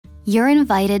You're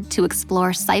invited to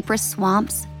explore cypress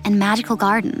swamps and magical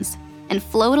gardens and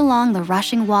float along the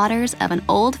rushing waters of an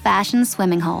old-fashioned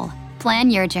swimming hole. Plan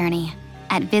your journey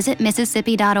at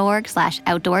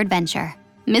visitmississippi.org/outdoor adventure.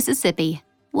 Mississippi.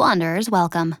 Wanderers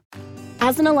welcome.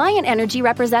 As an Alliant Energy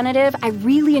representative, I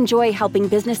really enjoy helping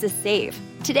businesses save.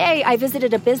 Today, I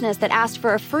visited a business that asked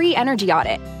for a free energy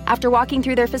audit. After walking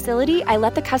through their facility, I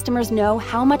let the customers know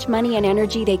how much money and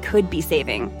energy they could be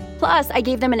saving. Plus, I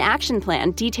gave them an action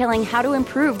plan detailing how to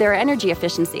improve their energy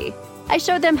efficiency. I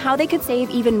showed them how they could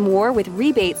save even more with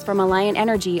rebates from Alliant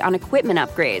Energy on equipment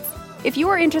upgrades. If you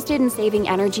are interested in saving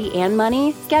energy and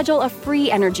money, schedule a free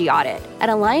energy audit at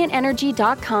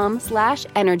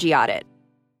alliantenergy.com/energy audit.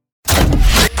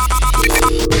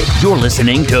 You're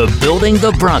listening to Building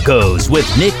the Broncos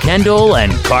with Nick Kendall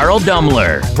and Carl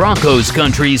Dummler, Broncos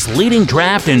Country's leading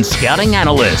draft and scouting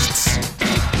analysts.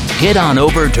 Get on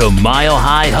over to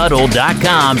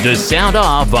milehighhuddle.com to sound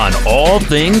off on all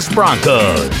things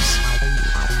Broncos.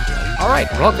 All right,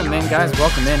 welcome in, guys.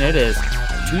 Welcome in. It is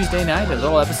Tuesday night, a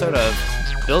little episode of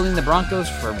Building the Broncos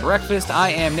for breakfast. I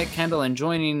am Nick Kendall, and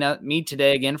joining me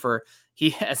today again for,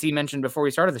 as he mentioned before we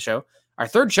started the show, our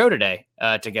third show today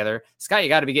together. Scott, you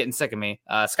got to be getting sick of me.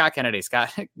 Scott Kennedy.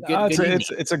 Scott,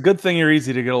 it's a good thing you're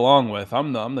easy to get along with.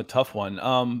 I'm the tough one.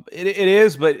 It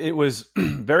is, but it was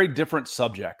very different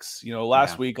subjects. You know,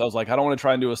 last week I was like, I don't want to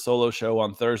try and do a solo show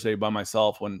on Thursday by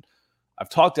myself when I've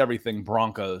talked everything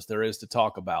Broncos there is to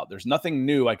talk about. There's nothing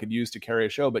new I could use to carry a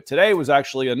show, but today was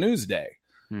actually a news day.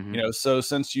 Mm-hmm. You know, so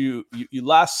since you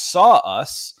last saw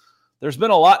us, there's been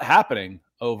a lot happening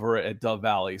over at Dove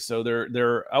Valley. So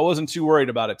I wasn't too worried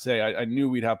about it today. I knew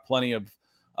we'd have plenty of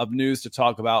news to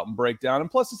talk about and break down. And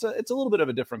plus it's a little bit of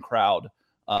a different crowd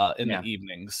in the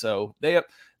evening. So they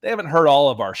haven't heard all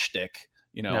of our shtick,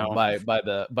 you know, by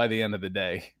the end of the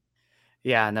day.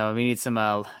 Yeah, no, we need some,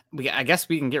 I guess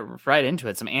we can get right into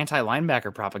it. Some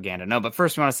anti-linebacker propaganda. No, but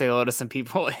first we want to say hello to some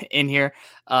people in here.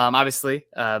 Obviously,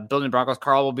 Building Broncos,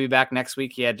 Carl will be back next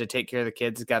week. He had to take care of the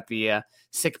kids. He's got the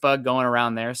sick bug going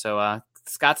around there. So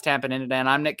Scott's tapping in today, and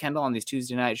I'm Nick Kendall on these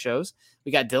Tuesday night shows.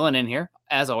 We got Dylan in here,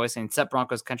 as always, saying, "Sup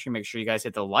Broncos Country." Make sure you guys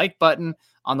hit the like button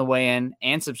on the way in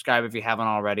and subscribe if you haven't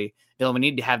already. Dylan, we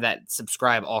need to have that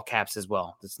subscribe all caps as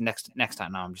well. This next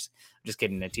time. No, I'm just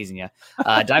kidding, teasing you.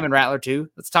 Diamond Rattler too.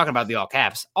 Let's talk about the all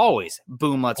caps. Always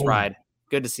boom. Let's ride.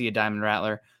 Good to see you, Diamond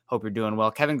Rattler. Hope you're doing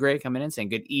well. Kevin Gray coming in saying,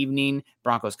 "Good evening,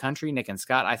 Broncos Country." Nick and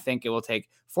Scott, I think it will take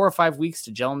 4 or 5 weeks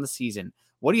to gel in the season.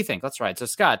 What do you think? Let's ride. So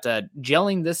Scott,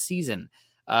 gelling this season.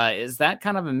 Is that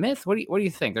kind of a myth? What do you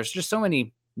think? There's just so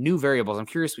many new variables. I'm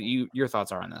curious what your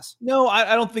thoughts are on this. No,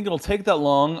 I don't think it'll take that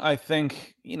long. I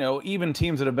think, you know, even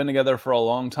teams that have been together for a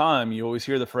long time, you always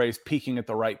hear the phrase peaking at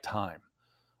the right time.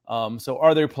 So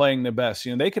are they playing the best?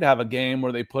 You know, they could have a game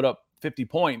where they put up 50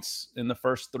 points in the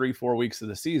first 3-4 weeks of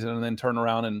the season and then turn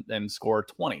around and score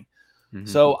 20. Mm-hmm.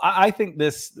 So I think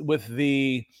this, with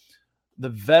the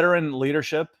veteran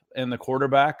leadership and the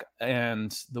quarterback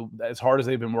and as hard as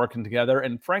they've been working together,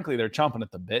 and frankly, they're chomping at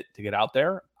the bit to get out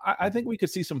there, I think we could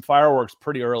see some fireworks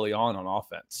pretty early on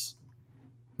offense.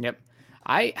 Yep.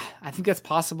 I think that's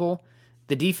possible.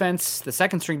 The defense, the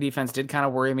second string defense did kind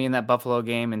of worry me in that Buffalo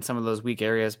game and some of those weak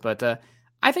areas, but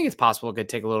I think it's possible it could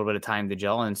take a little bit of time to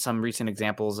gel, and some recent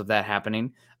examples of that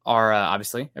happening are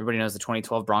obviously, everybody knows the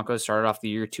 2012 Broncos started off the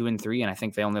year 2-3, and I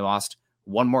think they only lost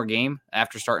one more game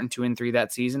after starting 2-3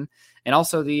 that season. And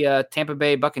also the Tampa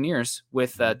Bay Buccaneers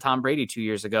with Tom Brady 2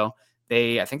 years ago.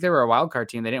 I think they were a wild card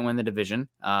team. They didn't win the division.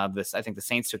 I think the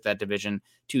Saints took that division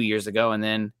 2 years ago. And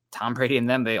then Tom Brady and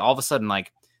them, they all of a sudden,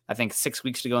 like, I think 6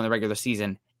 weeks to go in the regular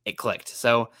season, it clicked.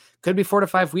 So could be 4 to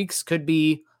 5 weeks, could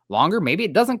be longer. Maybe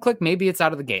it doesn't click. Maybe it's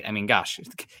out of the gate. I mean, gosh,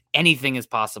 anything is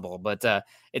possible, but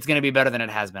it's going to be better than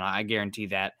it has been. I guarantee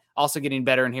that. Also getting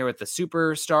better in here with the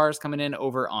superstars coming in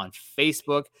over on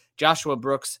Facebook. Joshua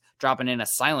Brooks dropping in a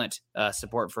silent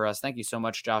support for us. Thank you so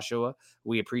much, Joshua.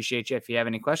 We appreciate you. If you have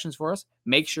any questions for us,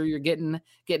 make sure you're getting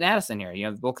at us in here. You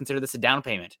know, we'll consider this a down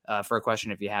payment for a question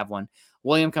if you have one.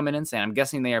 William coming in saying, "I'm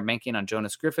guessing they are banking on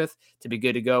Jonas Griffith to be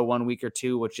good to go 1 week or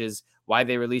two, which is why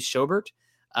they released Schobert."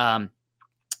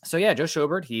 So yeah, Joe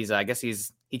Schobert, he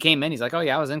came in. He's like, "Oh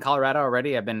yeah, I was in Colorado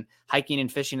already. I've been hiking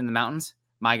and fishing in the mountains."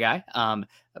 My guy.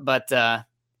 But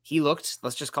he looked,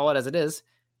 let's just call it as it is,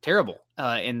 terrible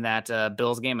in that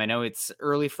Bills game. I know it's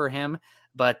early for him,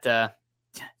 but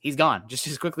he's gone just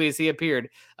as quickly as he appeared.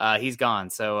 He's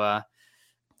gone. So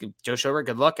Joe Schobert,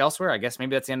 good luck elsewhere. I guess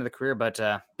maybe that's the end of the career, but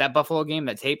that Buffalo game,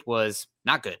 that tape was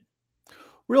not good.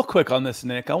 Real quick on this,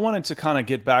 Nick, I wanted to kind of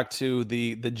get back to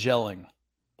the gelling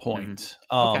point.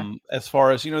 Mm-hmm. Okay. As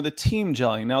far as, you know, the team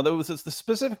gelling. Now,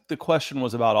 the question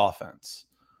was about offense.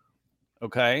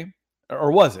 Okay.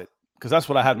 Or was it? Because that's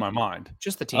what I had in my mind.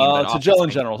 Just the team. But to gel in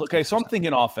general. Okay. So I'm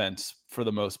thinking offense for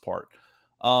the most part.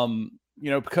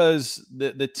 Because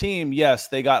the team, yes,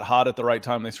 they got hot at the right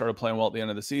time. They started playing well at the end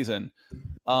of the season.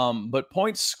 But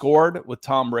points scored with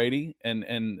Tom Brady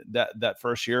and that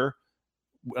first year,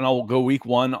 and I'll go week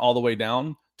 1 all the way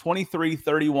down, 23,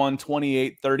 31,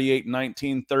 28, 38,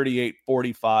 19, 38,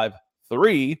 45,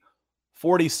 3,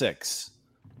 46.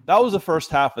 That was the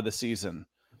first half of the season.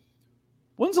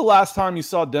 When's the last time you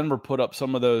saw Denver put up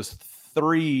some of those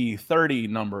 330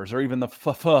 numbers, or even the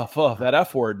that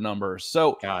F word numbers?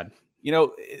 So, God,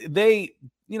 did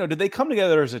they come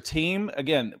together as a team?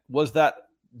 Again, was that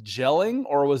gelling,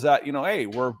 or was that, hey,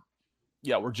 we're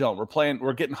gelling. We're playing.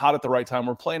 We're getting hot at the right time.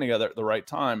 We're playing together at the right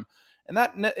time. And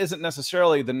that isn't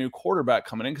necessarily the new quarterback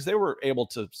coming in, because they were able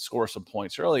to score some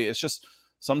points early. It's just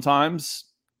sometimes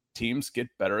teams get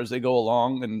better as they go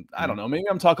along. And I don't know, maybe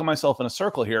I'm talking myself in a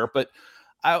circle here, but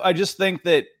I just think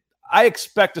that I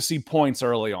expect to see points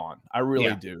early on. I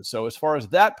really do. So as far as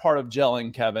that part of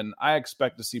gelling, Kevin, I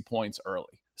expect to see points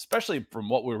early, especially from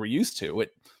what we were used to.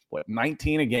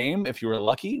 19 a game, if you were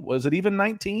lucky? Was it even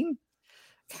 19?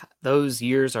 Those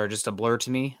years are just a blur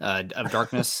to me of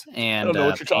darkness and I don't know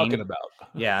what you're pain. talking about.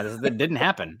 Yeah, that didn't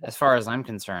happen as far as I'm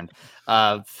concerned.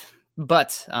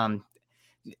 But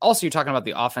also, you're talking about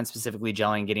the offense specifically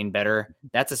gelling, getting better.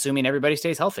 That's assuming everybody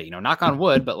stays healthy. Knock on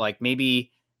wood, but like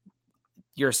maybe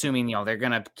you're assuming they're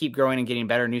gonna keep growing and getting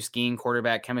better, new scheme,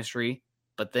 quarterback chemistry.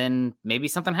 But then maybe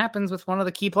something happens with one of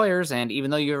the key players, and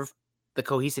even though you're the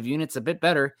cohesive unit's a bit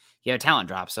better, you have a talent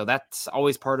drop. So that's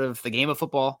always part of the game of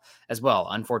football as well,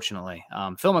 unfortunately.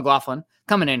 Phil McLaughlin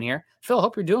coming in here. Phil,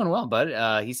 hope you're doing well,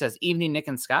 bud. He says, evening, Nick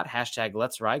and Scott,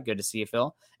 #Let's Ride. Good to see you,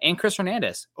 Phil. And Chris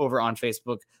Hernandez over on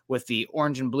Facebook with the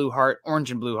orange and blue heart.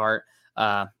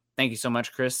 Thank you so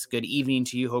much, Chris. Good evening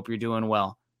to you. Hope you're doing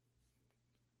well.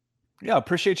 Yeah,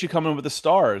 appreciate you coming with the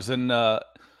stars. And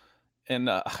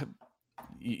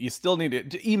you still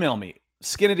need to email me.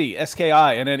 Skinnedy,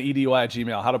 SKINNEDY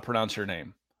 @gmail. How to pronounce your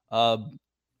name?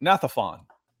 Nathaphon,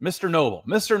 Mr. Noble.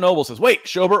 Mr. Noble says, "Wait,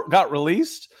 Schobert got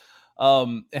released."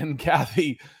 And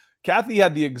Kathy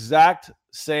had the exact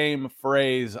same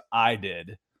phrase I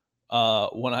did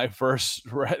when I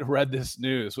first read this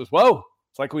news. Was, "Whoa,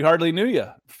 it's like we hardly knew you,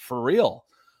 for real."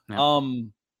 Yeah.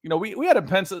 We had him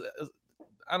penciled.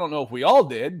 I don't know if we all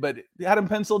did, but we had him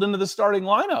penciled into the starting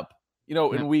lineup,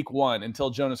 in week 1 until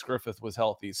Jonas Griffith was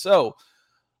healthy. So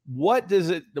what does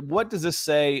this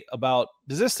say about,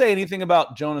 does this say anything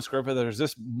about Jonas Griffith, or is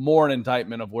this more an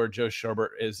indictment of where Joe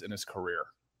Schobert is in his career?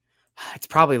 It's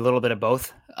probably a little bit of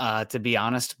both, to be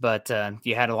honest, but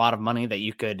you had a lot of money that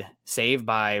you could save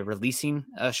by releasing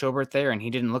Schobert there, and he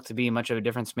didn't look to be much of a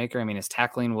difference maker. I mean, his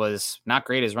tackling was not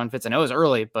great, his run fits. I know it was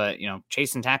early, but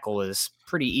chase and tackle is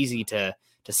pretty easy to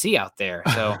see out there.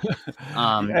 So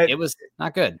it was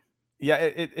not good. Yeah,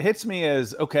 it hits me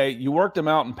as, okay, you worked him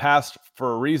out and passed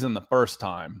for a reason the first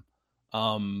time.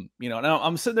 Now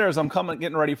I'm sitting there as I'm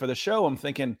getting ready for the show. I'm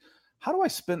thinking, how do I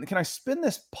can I spin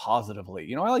this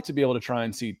positively? I like to be able to try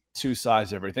and see two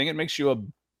sides of everything. It makes you a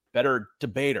better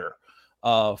debater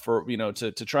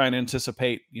to try and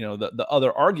anticipate, the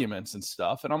other arguments and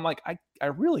stuff. And I'm like, I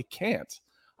really can't.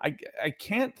 I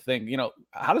can't think,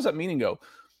 how does that meeting go?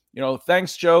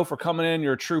 Thanks, Joe, for coming in.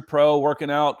 You're a true pro,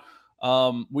 working out.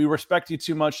 We respect you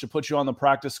too much to put you on the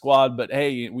practice squad, but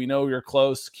hey, we know you're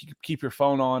close. Keep your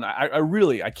phone on.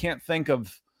 I can't think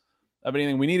of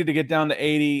anything. We needed to get down to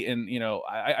 80, and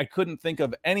I couldn't think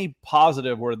of any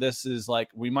positive where this is like,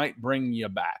 we might bring you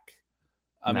back.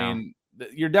 I mean,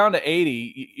 you're down to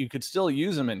 80. You could still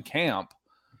use them in camp.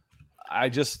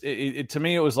 To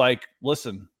me, it was like,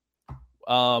 listen,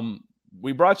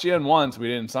 we brought you in once. We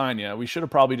didn't sign you. We should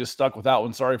have probably just stuck with that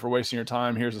one. Sorry for wasting your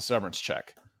time. Here's a severance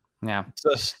check. Yeah.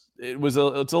 It's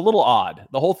a little odd.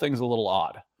 The whole thing's a little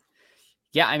odd.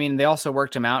 Yeah. I mean, they also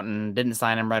worked him out and didn't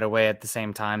sign him right away at the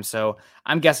same time. So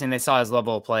I'm guessing they saw his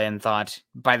level of play and thought,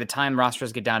 by the time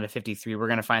rosters get down to 53, we're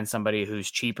going to find somebody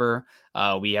who's cheaper.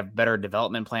 We have better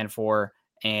development plan for,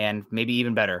 and maybe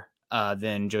even better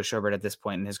than Joe Schobert at this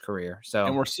point in his career. So,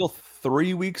 and we're still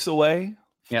 3 weeks away.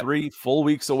 Yep. 3 full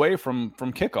weeks away from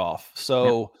kickoff.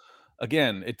 So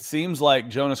again, it seems like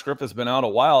Jonas Griffith's been out a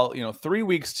while. 3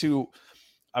 weeks to,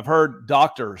 I've heard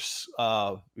doctors,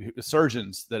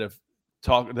 surgeons that have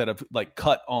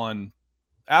cut on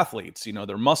athletes,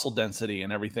 their muscle density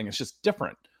and everything. It's just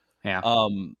different. Yeah.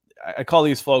 I call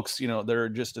these folks, they're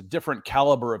just a different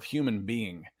caliber of human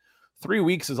being. 3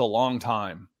 weeks is a long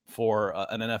time for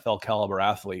an NFL caliber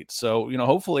athlete. So,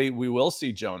 hopefully we will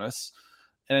see Jonas.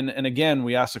 And again,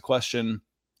 we asked the question,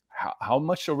 how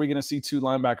much are we going to see two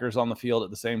linebackers on the field at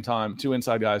the same time, two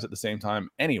inside guys at the same time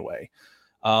anyway?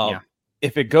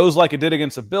 If it goes like it did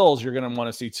against the Bills, you're going to want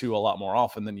to see two a lot more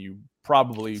often than you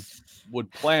probably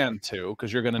would plan to,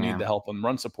 because you're going to need to help them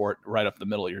run support right up the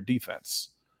middle of your defense.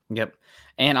 Yep.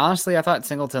 And honestly, I thought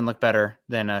Singleton looked better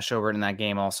than Schobert in that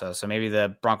game also. So maybe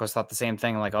the Broncos thought the same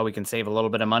thing, like, oh, we can save a little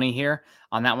bit of money here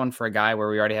on that one for a guy where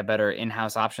we already have better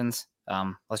in-house options.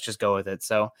 Let's just go with it.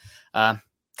 So kind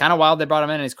of wild they brought him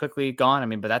in and he's quickly gone. I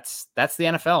mean, but that's the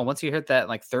NFL. Once you hit that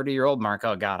like 30-year-old mark,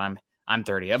 oh God, I'm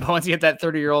 30. But once you hit that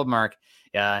 30-year-old mark,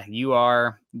 you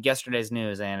are yesterday's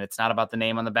news, and it's not about the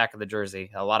name on the back of the jersey.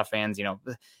 A lot of fans,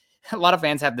 a lot of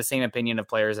fans have the same opinion of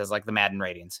players as like the Madden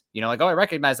ratings. Like, oh, I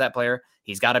recognize that player.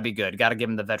 He's got to be good. Got to give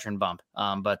him the veteran bump.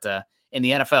 But in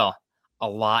the NFL, a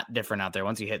lot different out there.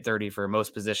 Once you hit 30 for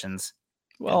most positions.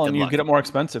 Well, and you get it more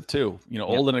expensive too.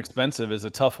 Old and expensive is a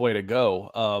tough way to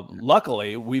go.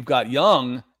 Luckily, we've got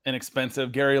young and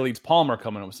expensive Gary Leeds Palmer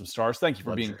coming in with some stars. Thank you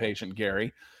for being patient,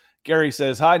 Gary. Gary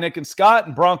says, hi, Nick and Scott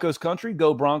in Broncos country.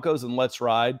 Go Broncos and let's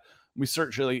ride. We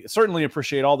certainly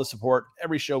appreciate all the support.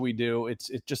 Every show we do, it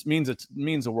just means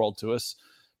the world to us.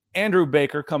 Andrew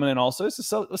Baker coming in also.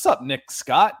 What's up, Nick,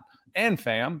 Scott, and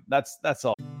fam? That's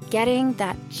all. Getting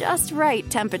that just right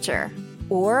temperature,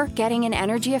 or getting an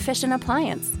energy-efficient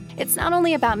appliance. It's not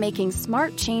only about making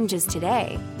smart changes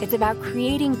today, it's about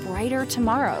creating brighter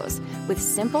tomorrows with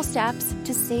simple steps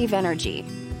to save energy.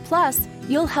 Plus,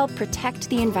 you'll help protect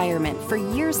the environment for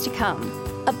years to come.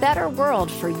 A better world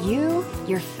for you,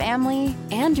 your family,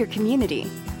 and your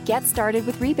community. Get started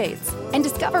with rebates and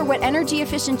discover what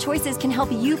energy-efficient choices can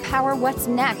help you power what's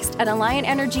next at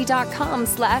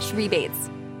AlliantEnergy.com/rebates.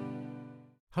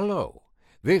 Hello,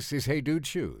 this is Hey Dude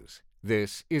Shoes.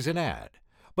 This is an ad,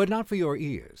 but not for your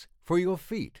ears, for your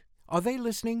feet. Are they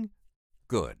listening?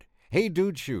 Good. Hey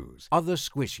Dude Shoes are the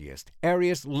squishiest,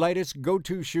 airiest, lightest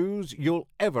go-to shoes you'll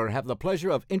ever have the pleasure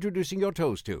of introducing your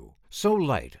toes to. So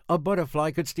light, a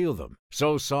butterfly could steal them.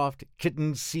 So soft,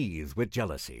 kittens seethe with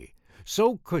jealousy.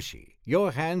 So cushy,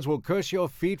 your hands will curse your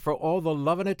feet for all the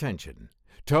love and attention.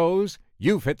 Toes,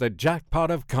 you've hit the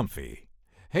jackpot of comfy.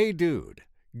 Hey Dude,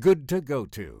 good to go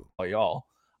to. Oh, y'all.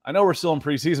 I know we're still in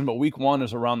preseason, but week 1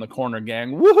 is around the corner,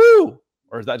 gang. Woohoo!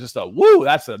 Or is that just a woo?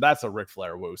 That's a Ric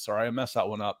Flair woo. Sorry, I messed that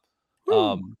one up.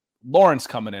 Lawrence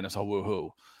coming in as a woohoo.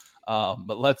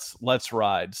 But let's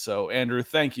ride. So Andrew,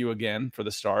 thank you again for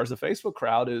the stars. The Facebook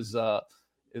crowd is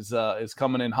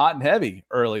coming in hot and heavy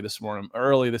early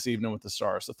this evening with the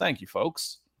stars. So thank you,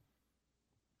 folks.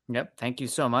 Yep. Thank you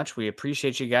so much. We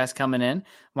appreciate you guys coming in.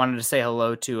 Wanted to say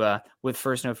hello to, with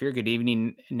First No Fear. Good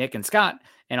evening, Nick and Scott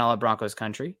and all of Broncos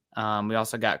country. We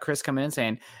also got Chris coming in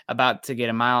saying about to get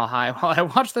a mile high while I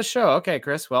watch the show. Okay,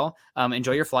 Chris. Well,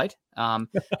 enjoy your flight.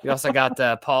 We also got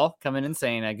Paul coming in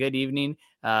saying good evening,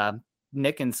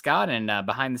 Nick and Scott, and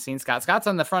behind the scenes, Scott's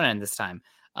on the front end this time.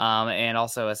 And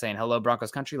also saying hello,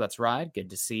 Broncos country. Let's ride.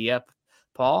 Good to see you,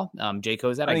 Paul. Jay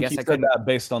Kozat. I guess I said that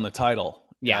based on the title.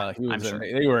 Yeah, I'm sure.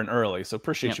 They were in early, so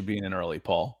appreciate you being in early,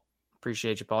 Paul.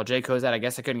 Appreciate you, Paul. Jay Kozat, I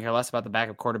guess I couldn't care less about the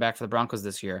backup quarterback for the Broncos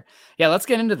this year. Yeah, let's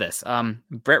get into this.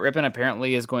 Brett Rippon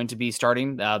apparently is going to be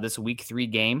starting this week 3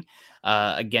 game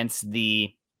against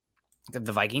the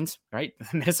Vikings, right?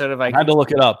 Minnesota Vikings. I had to look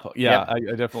it up. Yeah, yep. I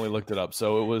definitely looked it up.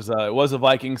 So it was the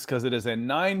Vikings because it is a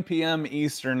 9 p.m.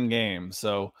 Eastern game.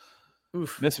 So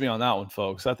miss me on that one,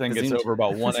 folks. I think it's over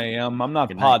about 1 a.m. I'm not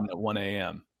podding at 1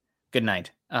 a.m. Good night.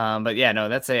 But yeah, no,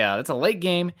 that's a late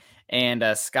game, and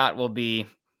Scott will be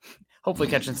hopefully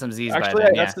catching some Z's by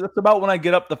then. That's about when I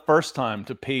get up the first time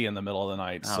to pee in the middle of the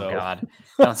night. Oh, so. God.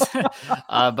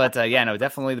 But yeah, no,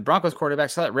 definitely the Broncos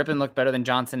quarterback. So that Rippon looked better than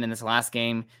Johnson in this last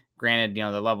game. Granted,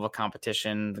 the level of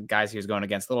competition, the guys he was going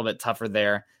against, a little bit tougher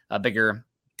there. A bigger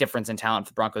difference in talent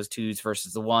for Broncos 2s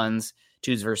versus the 1s,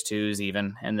 2s versus 2s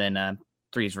even, and then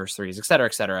 3s versus 3s, et cetera,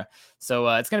 et cetera. So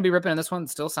it's going to be Rippon in this one. It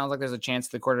still sounds like there's a chance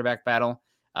to the quarterback battle.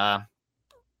 I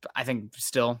think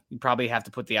still you probably have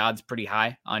to put the odds pretty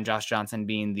high on Josh Johnson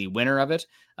being the winner of it.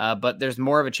 But there's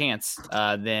more of a chance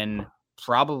than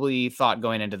probably thought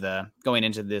going into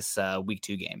this week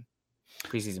 2 game.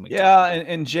 Preseason week. Yeah,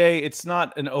 and Jay, it's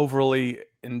not an overly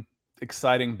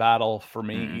exciting battle for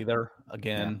me either.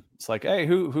 Again, It's like, hey,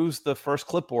 who's the first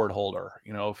clipboard holder?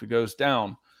 If he goes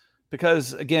down,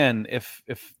 because again, if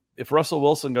Russell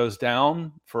Wilson goes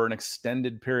down for an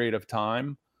extended period of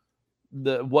time,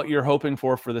 what you're hoping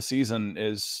for the season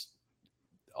is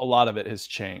a lot of it has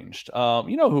changed.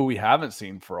 Who we haven't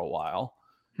seen for a while.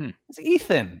 It's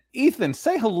Ethan. Ethan,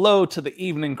 say hello to the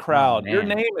evening crowd. Your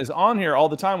name is on here all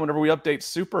the time whenever we update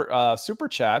super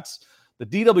chats. The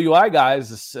DWI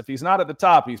guys, if he's not at the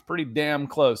top, he's pretty damn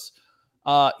close.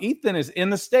 Ethan is in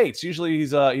the States. Usually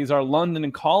he's our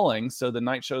London calling, so the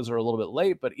night shows are a little bit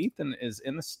late, but Ethan is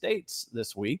in the States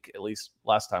this week. At least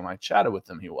last time I chatted with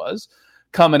him, he was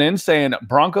coming in saying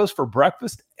Broncos for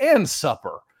breakfast and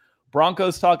supper.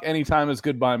 Broncos talk anytime is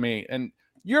good by me. And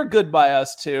you're good by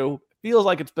us too. Feels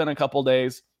like it's been a couple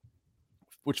days,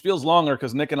 which feels longer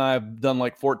because Nick and I have done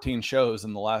like 14 shows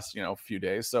in the last, few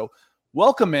days. So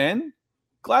welcome in.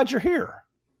 Glad you're here.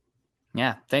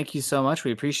 Yeah, thank you so much.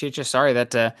 We appreciate you. Sorry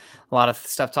that a lot of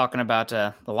stuff talking about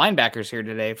the linebackers here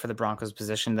today for the Broncos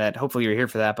position. That hopefully you're here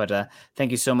for that. But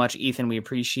thank you so much, Ethan. We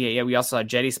appreciate you. We also had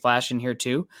Jetty Splash in here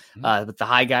too, with the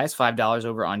Hi Guys, $5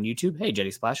 over on YouTube. Hey,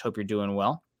 Jetty Splash, hope you're doing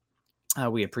well.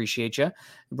 We appreciate you.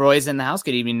 Roy's in the house.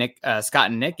 Good evening, Nick,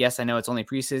 Scott and Nick. Yes, I know it's only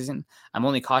preseason. I'm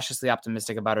only cautiously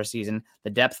optimistic about our season. The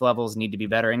depth levels need to be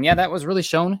better. And yeah, that was really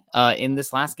shown in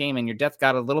this last game. And your depth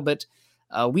got a little bit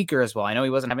weaker as well. I know he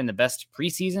wasn't having the best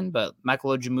preseason, but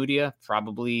Michael Ojemudia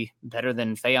probably better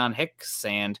than Faion Hicks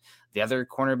and the other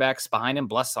cornerbacks behind him,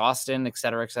 Bless Austin, et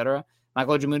cetera, et cetera.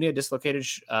 Michael Ojemudia dislocated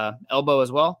elbow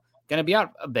as well. Going to be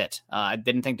out a bit. I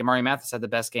didn't think Damari Mathis had the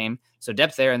best game. So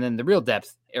depth there. And then the real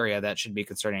depth area that should be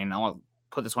concerning. And I'll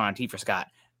put this one on T for Scott.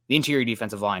 The interior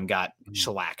defensive line got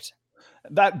shellacked.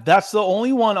 That's the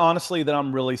only one, honestly, that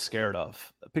I'm really scared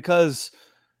of, because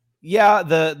yeah,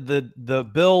 the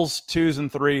Bills 2s and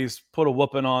 3s put a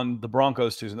whooping on the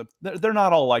Broncos 2s. And they're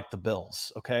not all like the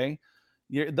Bills, okay?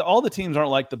 All the teams aren't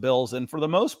like the Bills, and for the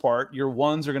most part, your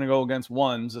ones are going to go against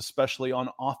ones, especially on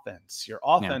offense. Your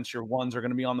offense, Your ones are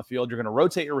going to be on the field. You're going to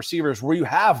rotate your receivers where you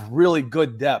have really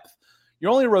good depth.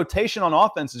 Your only rotation on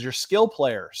offense is your skill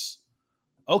players.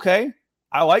 Okay,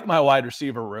 I like my wide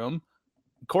receiver room.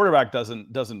 Quarterback doesn't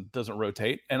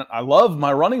rotate, and I love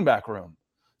my running back room.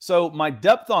 So my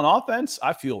depth on offense,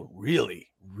 I feel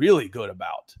really, really good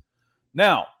about.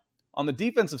 Now, on the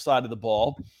defensive side of the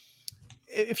ball,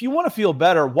 if you want to feel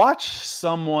better, watch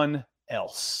someone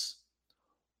else.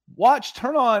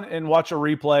 Turn on and watch a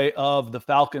replay of the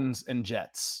Falcons and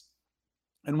Jets.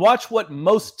 And watch what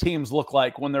most teams look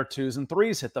like when their 2s and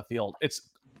 3s hit the field. It's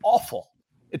awful.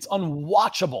 It's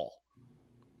unwatchable.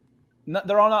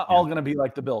 They're not all going to be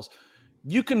like the Bills.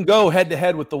 You can go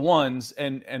head-to-head with the ones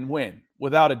and win,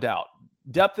 without a doubt.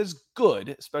 Depth is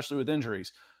good, especially with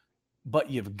injuries.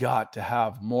 But you've got to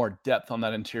have more depth on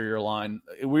that interior line.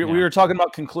 We were talking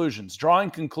about conclusions, drawing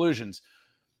conclusions.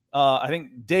 I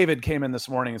think David came in this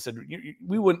morning and said,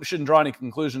 we shouldn't draw any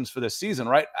conclusions for this season,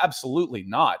 right? Absolutely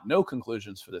not. No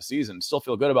conclusions for this season. Still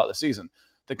feel good about the season.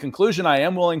 The conclusion I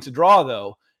am willing to draw,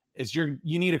 though, is you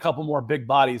need a couple more big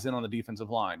bodies in on the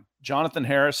defensive line. Jonathan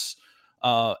Harris,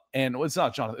 and it's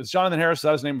not Jonathan. It's Jonathan Harris. Is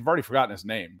that his name? I've already forgotten his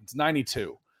name. It's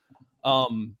 92.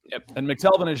 And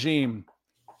McTelvin Agim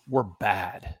were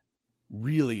bad,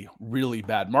 really, really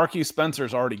bad. Marquise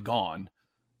Spencer's already gone.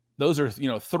 Those are,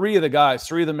 3 of the guys,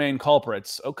 3 of the main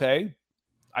culprits. Okay,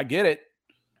 I get it.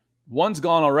 One's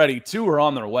gone already. 2 are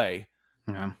on their way.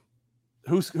 Yeah.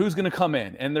 Who's going to come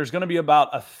in? And there's going to be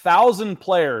about 1,000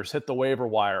 players hit the waiver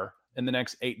wire in the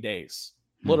next 8 days.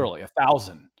 Literally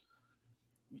 1,000.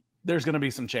 There's going to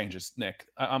be some changes, Nick.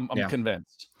 I'm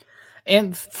convinced.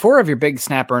 And 4 of your big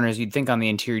snap earners, you'd think on the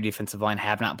interior defensive line,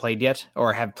 have not played yet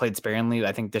or have played sparingly.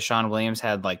 I think Deshaun Williams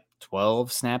had like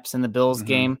 12 snaps in the Bills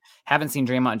game. Haven't seen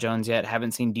Draymond Jones yet.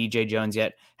 Haven't seen DJ Jones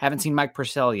yet. Haven't seen Mike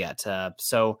Purcell yet.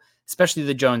 So especially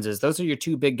the Joneses, those are your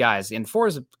 2 big guys. And 4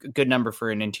 is a good number for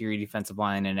an interior defensive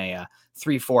line in a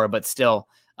 3-4, but still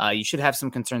you should have some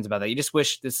concerns about that. You just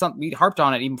wish there's something. We harped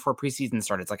on it even before preseason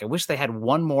started. It's like, I wish they had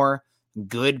one more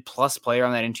good plus player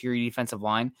on that interior defensive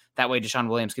line. That way Deshaun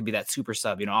Williams could be that super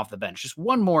sub, off the bench. Just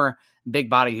one more big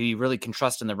body who you really can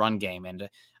trust in the run game. And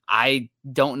I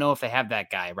don't know if they have that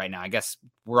guy right now. I guess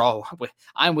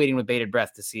I'm waiting with bated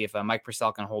breath to see if Mike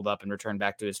Purcell can hold up and return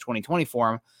back to his 2020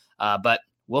 form. But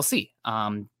we'll see.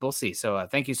 We'll see. So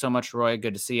thank you so much, Roy.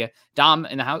 Good to see you. Dom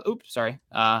in the house. Oops, sorry.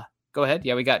 Go ahead.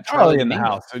 Yeah, we got Charlie in the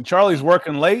house. And Charlie's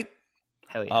working late.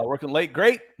 Hell yeah. Working late.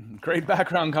 Great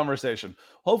background conversation.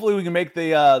 Hopefully we can make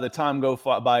the time go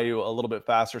by you a little bit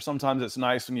faster. Sometimes it's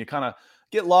nice when you kind of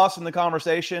get lost in the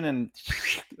conversation and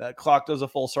that clock does a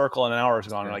full circle and an hour is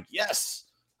gone. You're like, yes,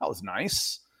 that was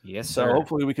nice. Yes, so sir.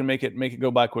 Hopefully we can make it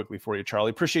go by quickly for you,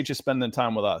 Charlie. Appreciate you spending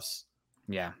time with us.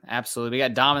 Yeah, absolutely. We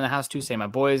got Dom in the house too. Say, my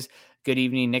boys, good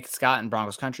evening. Nick Scott in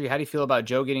Broncos country. How do you feel about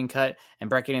Joe getting cut and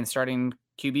Brett getting starting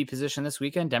QB position this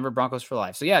weekend? Denver Broncos for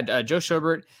life. So yeah, Joe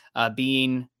Schobert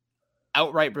being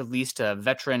outright released, a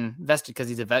veteran vested because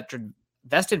he's a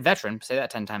vested veteran. Say that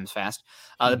 10 times fast.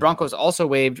 The Broncos also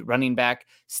waived running back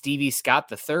Stevie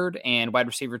Scott III and wide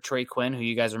receiver Trey Quinn, who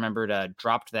you guys remembered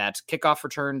dropped that kickoff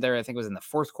return there. I think it was in the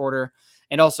 4th quarter.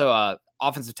 And also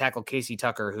offensive tackle Casey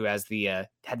Tucker, who has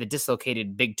had the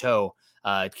dislocated big toe.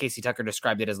 Casey Tucker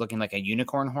described it as looking like a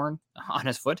unicorn horn on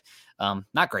his foot.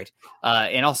 Not great.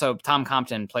 And also Tom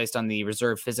Compton placed on the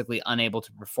reserve physically unable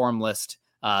to perform list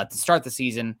to start the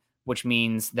season, which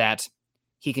means that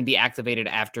he can be activated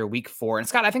after week 4. And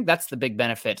Scott, I think that's the big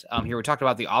benefit here. We talked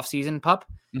about the offseason pup.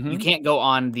 You can't go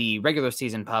on the regular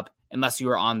season pup unless you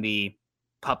are on the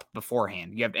pup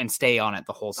beforehand. You have and stay on it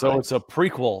the whole time. So it's a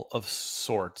prequel of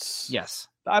sorts. Yes.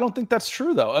 I don't think that's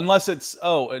true though, unless it's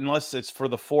for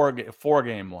the four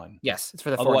game one. Yes, it's for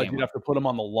the 4 Otherwise, game. you'd have to put them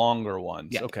on the longer ones.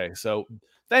 Yeah. Okay, so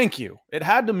thank you. It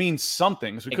had to mean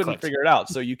something, so we couldn't clicked. figure it out.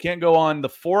 So you can't go on the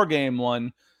 4 game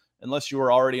one unless you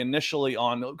were already initially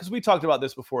on. Because we talked about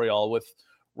this before, y'all. With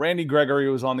Randy Gregory,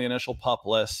 who was on the initial pup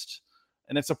list,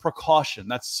 and it's a precaution.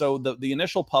 That's so the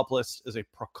initial pup list is a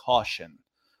precaution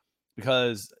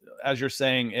because, as you're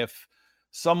saying, if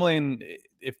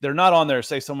they're not on there,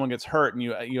 say someone gets hurt and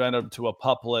you end up to a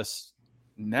pup list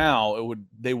now,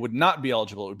 they would not be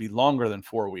eligible. It would be longer than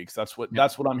 4 weeks. That's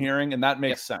what I'm hearing, and that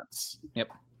makes sense. Yep.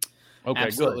 Okay,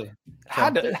 absolutely.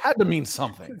 Good. It had to mean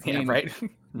something. Yeah, right.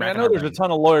 I know there's a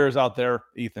ton of lawyers out there,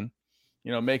 Ethan,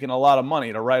 making a lot of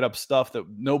money to write up stuff that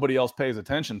nobody else pays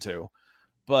attention to.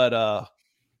 But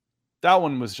that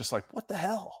one was just like, what the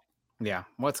hell? Yeah,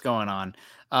 what's going on?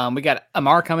 We got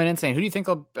Amar coming in saying, who do you think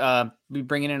will be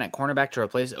bringing in at cornerback to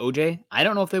replace OJ? I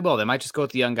don't know if they will. They might just go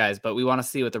with the young guys, but we want to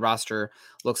see what the roster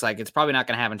looks like. It's probably not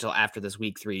going to happen until after this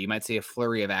week 3. You might see a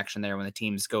flurry of action there when the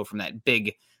teams go from that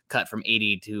big cut from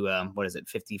 80 to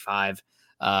 55,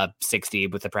 60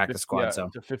 with the practice squad. So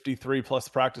to 53 plus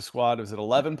practice squad. Is it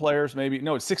 11 players? Maybe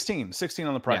no, it's 16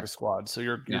 on the practice squad. So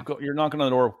you're knocking on the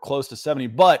door close to 70,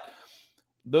 but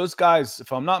those guys,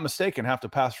 if I'm not mistaken, have to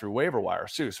pass through waiver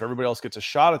wires too. So everybody else gets a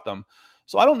shot at them.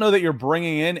 So I don't know that you're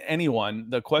bringing in anyone.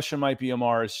 The question might be,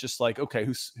 Amar, is just like, okay,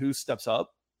 who steps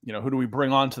up? Who do we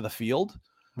bring onto the field?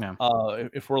 Yeah.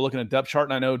 If we're looking at depth chart,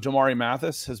 and I know Jamari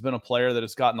Mathis has been a player that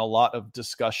has gotten a lot of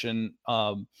discussion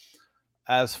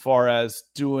as far as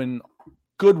doing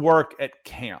good work at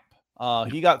camp.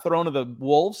 He got thrown to the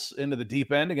Wolves into the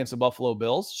deep end against the Buffalo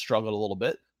Bills, struggled a little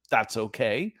bit. That's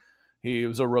okay. He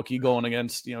was a rookie going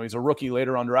against, he's a rookie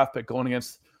later on draft pick going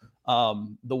against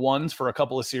the ones for a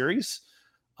couple of series.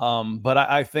 But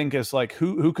I think it's like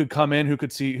who could come in, who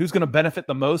could see who's going to benefit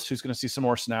the most, who's going to see some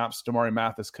more snaps. Damari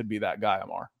Mathis could be that guy,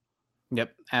 Amar.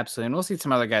 Yep, absolutely. And we'll see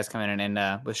some other guys coming in.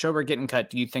 And with Schobert getting cut,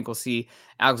 do you think we'll see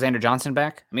Alexander Johnson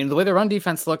back? I mean, the way the run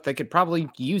defense looked, they could probably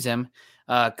use him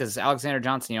because Alexander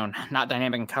Johnson, not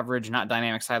dynamic in coverage, not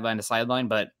dynamic sideline to sideline,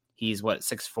 but he's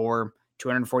 6'4",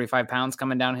 245 pounds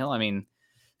coming downhill. I mean,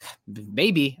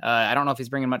 maybe. I don't know if he's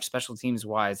bringing much special teams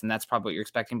wise, and that's probably what you're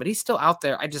expecting, but he's still out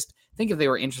there. I just think if they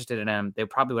were interested in him, they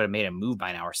probably would have made a move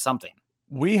by now or something.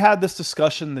 We had this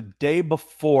discussion the day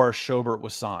before Schobert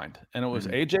was signed, and it was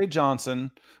AJ Johnson,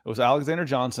 it was Alexander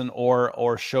Johnson or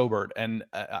Schobert. And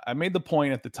I made the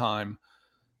point at the time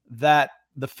that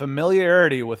the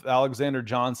familiarity with Alexander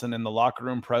Johnson and the locker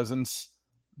room presence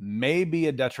may be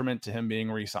a detriment to him being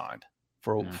re-signed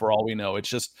for all we know. It's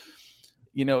just,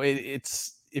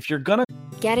 it's if you're going to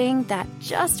Getting that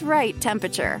just right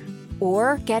temperature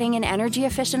or getting an energy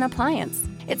efficient appliance.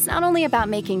 It's not only about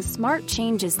making smart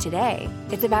changes today,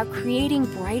 it's about creating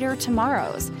brighter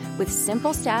tomorrows with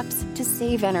simple steps to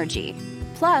save energy.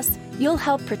 Plus, you'll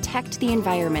help protect the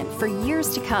environment for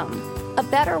years to come. A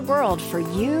better world for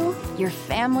you, your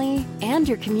family, and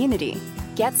your community.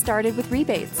 Get started with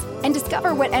rebates and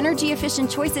discover what energy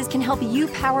efficient choices can help you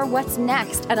power what's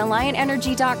next at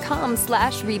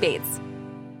AlliantEnergy.com/rebates.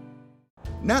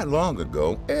 Not long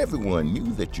ago, everyone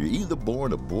knew that you're either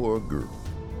born a boy or girl.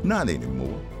 Not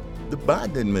anymore. The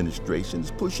Biden administration is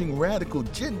pushing radical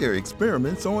gender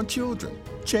experiments on children,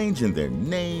 changing their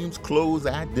names, clothes,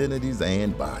 identities,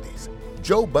 and bodies.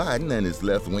 Joe Biden and his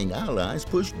left-wing allies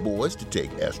push boys to take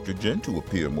estrogen to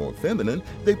appear more feminine.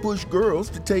 They push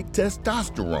girls to take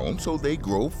testosterone so they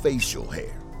grow facial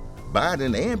hair.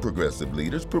 Biden and progressive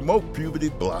leaders promote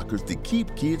puberty blockers to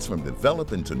keep kids from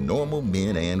developing to normal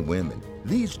men and women.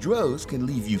 These drugs can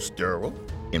leave you sterile,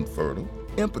 infertile,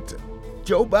 impotent.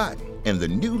 Joe Biden and the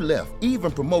new left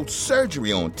even promotes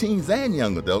surgery on teens and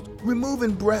young adults,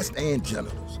 removing breast and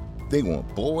genitals. They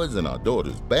want boys in our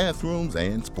daughters' bathrooms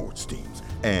and sports teams.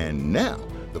 And now,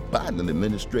 the Biden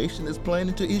administration is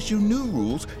planning to issue new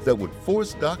rules that would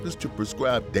force doctors to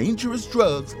prescribe dangerous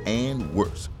drugs and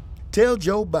worse. Tell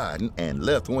Joe Biden and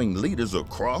left-wing leaders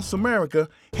across America,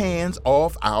 hands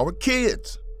off our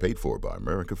kids. Paid for by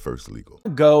America First Legal.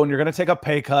 Go and you're going to take a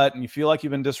pay cut and you feel like you've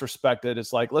been disrespected.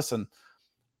 It's like, listen,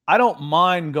 I don't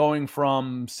mind going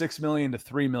from $6 million to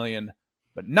 $3 million,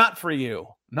 but not for you.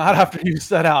 Not after you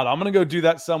set out. I'm going to go do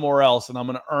that somewhere else, and I'm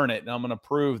going to earn it, and I'm going to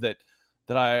prove that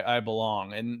I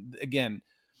belong. And again,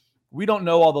 we don't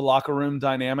know all the locker room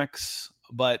dynamics,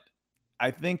 but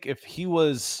I think if he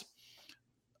was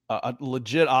a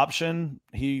legit option,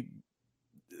 he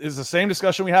is the same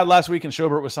discussion we had last week, and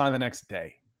Schobert was signed the next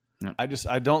day. Yep.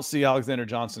 I don't see Alexander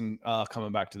Johnson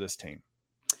coming back to this team.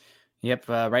 Yep,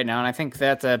 right now. And I think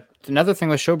that another thing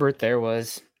with Schobert there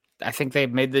was I think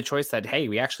they've made the choice that, hey,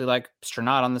 we actually like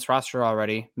Strnad on this roster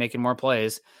already, making more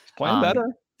plays. Playing better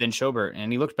than Schobert,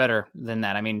 and he looked better than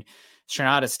that. I mean,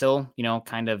 Strnad is still,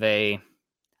 kind of a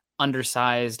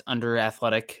undersized,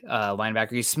 under-athletic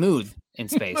linebacker. He's smooth in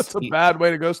space. That's a bad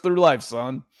way to go through life,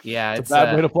 son. Yeah, it's a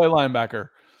bad way to play linebacker.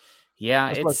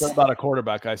 Yeah, that's what I said about a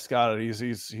quarterback. I scouted.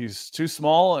 He's too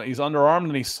small. He's underarmed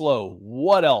and he's slow.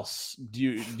 What else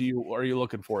are you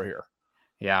looking for here?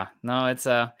 Yeah, no, it's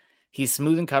he's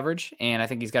smooth in coverage, and I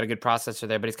think he's got a good processor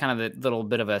there. But he's kind of the little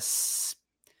bit of a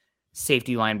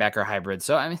safety linebacker hybrid.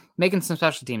 So I mean, making some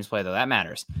special teams play though, that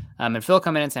matters. And Phil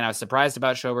coming in and saying I was surprised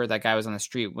about Schobert. That guy was on the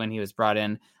street when he was brought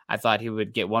in. I thought he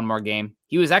would get one more game.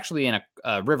 He was actually in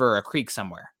a river or a creek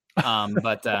somewhere.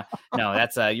 But no,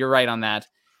 that's you're right on that.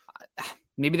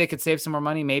 Maybe they could save some more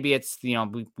money. Maybe it's,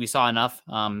 we saw enough,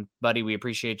 buddy. We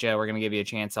appreciate you. We're going to give you a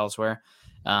chance elsewhere.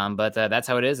 But that's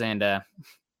how it is. And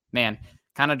man,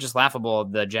 kind of just laughable.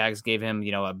 The Jags gave him,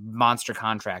 a monster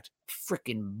contract,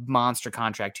 freaking monster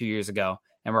contract 2 years ago.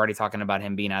 And we're already talking about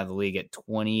him being out of the league at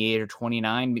 28 or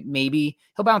 29. Maybe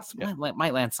he'll bounce,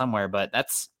 might land somewhere, but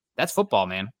that's football,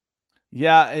 man.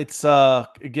 Yeah, it's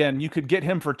again, you could get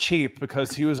him for cheap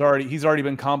because he's already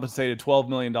been compensated $12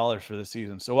 million for the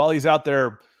season. So while he's out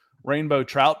there rainbow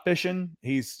trout fishing,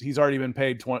 he's already been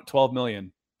paid $12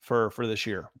 million for this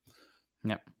year.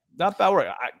 Yeah, not that way.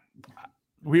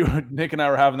 Nick and I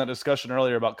were having that discussion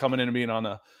earlier about coming in and being on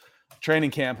a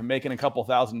training camp and making a couple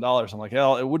 $1,000s. I'm like,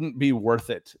 hell, it wouldn't be worth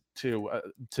it to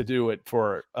do it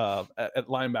for at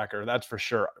linebacker. That's for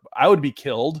sure. I would be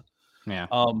killed. Yeah.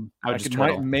 I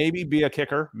could maybe be a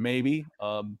kicker, maybe.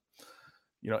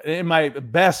 In my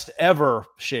best ever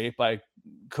shape, I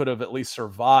could have at least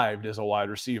survived as a wide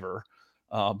receiver,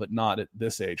 but not at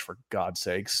this age, for God's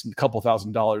sakes. A couple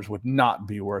 $1,000s would not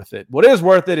be worth it. What is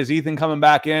worth it is Ethan coming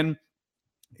back in.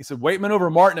 He said, Waitman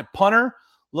over Martin at punter,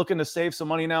 looking to save some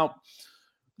money. Now, are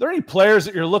there any players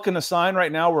that you're looking to sign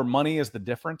right now where money is the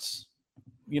difference,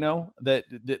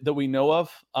 that we know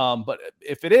of? But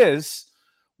if it is,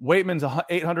 Waitman's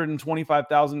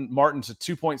 $825,000. Martin's a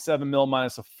 2.7 mil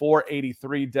minus a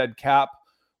 483 dead cap,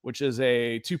 which is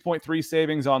a 2.3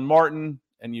 savings on Martin.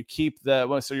 And you keep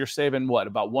so you're saving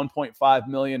about 1.5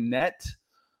 million net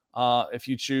if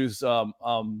you choose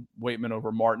Waitman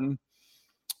over Martin,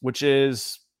 which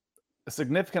is a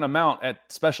significant amount at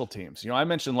special teams. I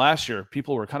mentioned last year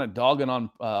people were kind of dogging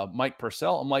on Mike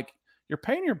Purcell. I'm like, you're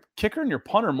paying your kicker and your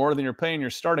punter more than you're paying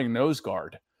your starting nose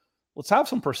guard. Let's have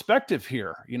some perspective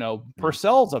here.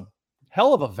 Purcell's a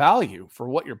hell of a value for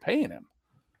what you're paying him.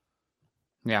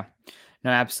 Yeah, no,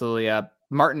 absolutely.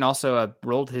 Martin also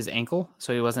rolled his ankle,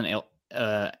 so he wasn't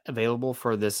available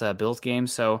for this Bills game.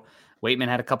 So Waitman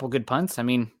had a couple good punts. I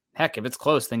mean, heck, if it's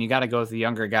close, then you got to go with the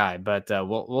younger guy. But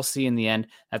we'll see in the end.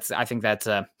 I think that's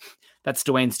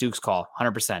Dwayne Stukes' call,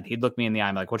 100%. He'd look me in the eye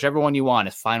and be like, whichever one you want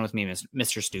is fine with me,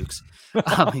 Mr. Stukes.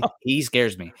 He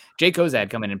scares me. Jay Kozad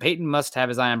coming in. Peyton must have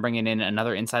his eye on bringing in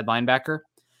another inside linebacker.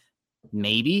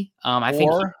 Maybe. I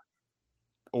think.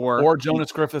 Or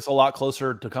Jonas Griffith's a lot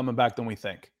closer to coming back than we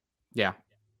think. Yeah.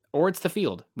 Or it's the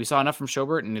field. We saw enough from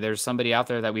Schobert, and there's somebody out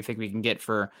there that we think we can get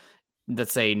for,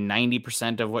 let's say,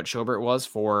 90% of what Schobert was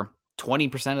for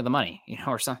 20% of the money,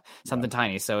 or something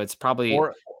tiny. So it's probably...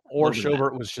 Or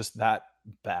Schobert was just that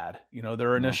bad.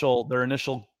 Their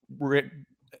initial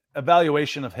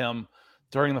evaluation of him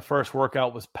during the first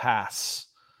workout was pass.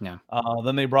 Yeah.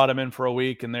 Then they brought him in for a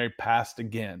week and they passed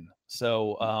again.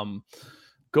 So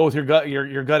go with your gut.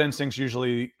 Your gut instinct's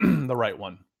usually the right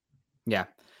one. Yeah,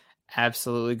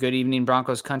 absolutely. Good evening,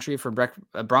 Broncos country for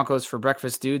Broncos for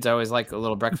breakfast, dudes. I always like a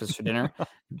little breakfast for dinner.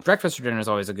 Breakfast for dinner is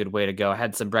always a good way to go. I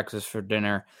had some breakfast for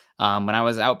dinner when I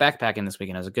was out backpacking this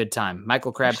weekend. It was a good time.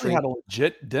 Michael Crabtree had a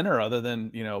legit dinner other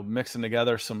than mixing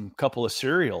together some couple of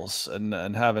cereals and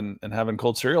having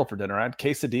cold cereal for dinner. I had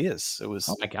quesadillas. It was,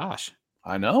 oh my gosh,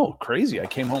 I know, crazy. I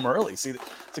came home early. See,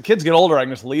 the kids get older, I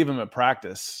can just leave them at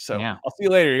practice. So yeah. I'll see you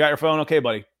later. You got your phone? Okay,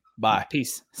 buddy. Bye.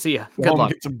 Peace. See ya. Good luck.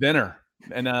 Get some dinner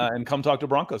and come talk to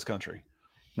Broncos country.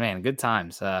 Man, good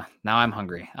times. Now I'm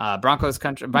hungry. Broncos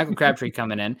country. Michael Crabtree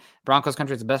coming in. Broncos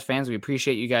country is the best fans. We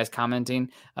appreciate you guys commenting.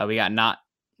 We got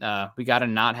to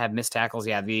not have missed tackles.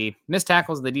 Yeah, the missed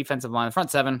tackles, the defensive line, the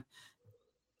front seven.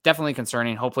 definitely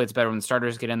concerning. Hopefully it's better when the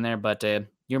starters get in there, but the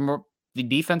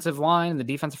defensive line, the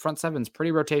defensive front seven is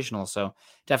pretty rotational. So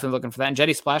definitely looking for that. And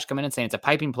Jetty Splash coming in saying it's a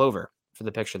piping plover for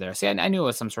the picture there. See, I knew it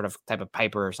was some sort of type of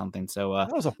piper or something. So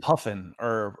that was a puffin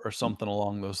or something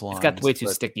along those lines. It's got way too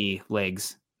sticky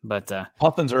legs, but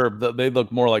puffins they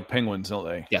look more like penguins, don't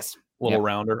they? Yes. A little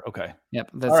rounder. Okay. Yep.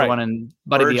 That's the one in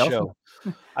Buddy the Elf.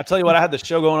 I tell you what, I had the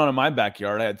show going on in my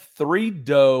backyard. I had 3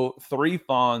 doe, 3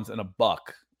 fawns, and a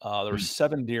buck. There were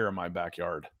 7 deer in my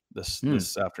backyard this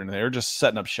afternoon. They were just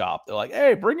setting up shop. They're like,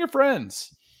 "Hey, bring your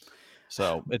friends."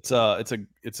 So it's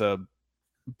a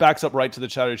backs up right to the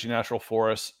Chattahoochee National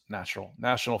Forest,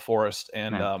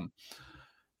 and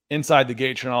inside the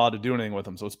gate, you're not allowed to do anything with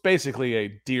them. So it's basically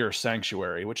a deer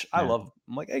sanctuary, which I love.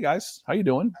 I'm like, "Hey guys, how you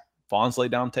doing?" Fawns lay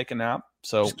down, take a nap.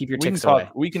 So just keep your ticks away.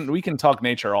 We can talk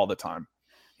nature all the time.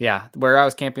 Yeah, where I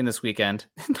was camping this weekend,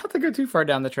 not to go too far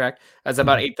down the track, I was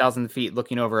about 8,000 feet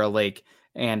looking over a lake,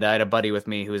 and I had a buddy with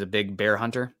me who was a big bear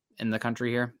hunter in the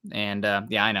country here. And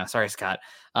yeah, I know. Sorry, Scott.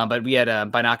 But we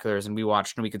had binoculars, and we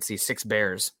watched, and we could see 6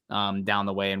 bears down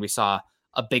the way, and we saw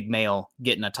a big male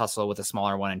get in a tussle with a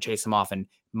smaller one and chase them off. And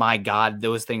my God,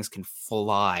 those things can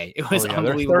fly. It was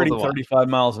unbelievable. They're 30, 35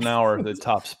 miles an hour at the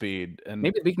top speed. And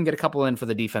maybe we can get a couple in for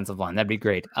the defensive line. That'd be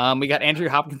great. We got Andrew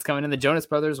Hopkins coming in. The Jonas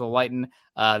Brothers will lighten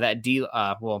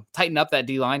will tighten up that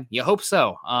D line. You hope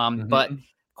so. But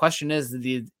question is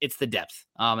it's the depth.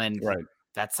 And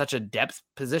that's such a depth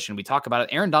position. We talk about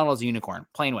it. Aaron Donald's a unicorn,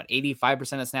 playing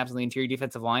 85% of snaps on the interior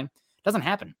defensive line. Doesn't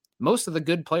happen. Most of the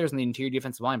good players in the interior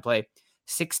defensive line play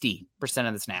 60%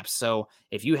 of the snaps. So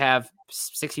if you have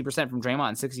 60% from Draymond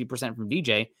and 60% from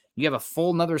DJ, you have a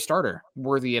full nother starter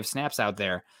worthy of snaps out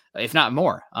there, if not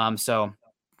more. So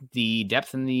the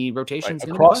depth in the rotation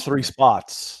across 3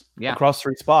 spots. Yeah. Across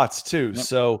 3 spots too. Yep.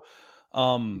 So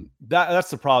that's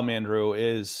the problem, Andrew,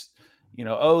 is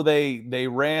they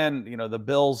ran, the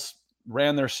Bills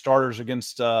ran their starters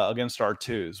against our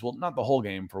twos. Well, not the whole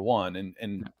game for one.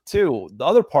 And 2, the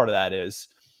other part of that is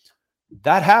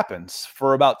that happens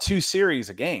for about 2 series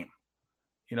a game,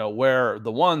 where the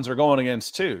ones are going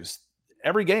against twos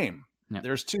every game. Yeah.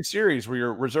 There's 2 series where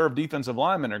your reserve defensive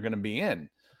linemen are going to be in.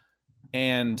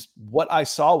 And what I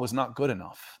saw was not good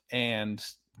enough and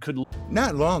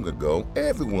Not long ago,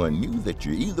 everyone knew that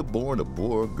you're either born a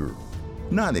boy or girl.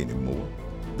 Not anymore.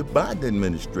 The Biden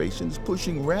administration is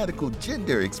pushing radical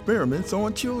gender experiments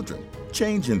on children,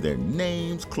 changing their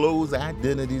names, clothes,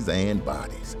 identities, and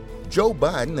bodies. Joe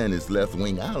Biden and his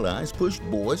left-wing allies pushed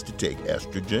boys to take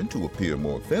estrogen to appear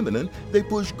more feminine. They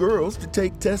push girls to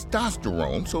take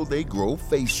testosterone so they grow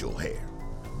facial hair.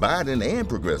 Biden and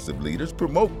progressive leaders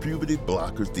promote puberty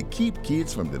blockers to keep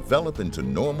kids from developing to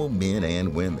normal men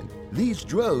and women. These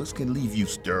drugs can leave you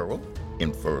sterile,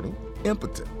 infertile,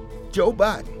 impotent. Joe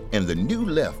Biden and the new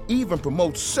left even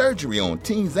promote surgery on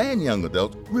teens and young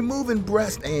adults, removing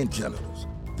breast and genitals.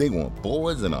 They want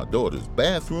boys in our daughters'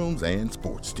 bathrooms and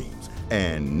sports teams.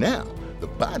 And now, the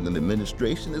Biden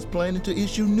administration is planning to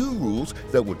issue new rules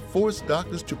that would force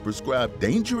doctors to prescribe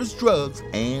dangerous drugs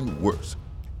and worse.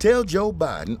 Tell Joe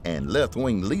Biden and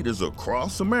left-wing leaders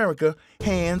across America,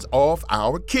 hands off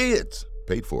our kids.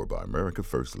 Paid for by America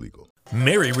First Legal.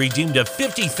 Mary redeemed a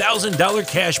 $50,000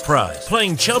 cash prize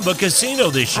playing Chumba Casino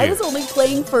this year. I was only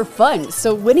playing for fun,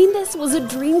 so winning this was a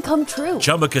dream come true.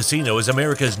 Chumba Casino is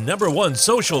America's #1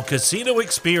 social casino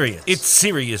experience. It's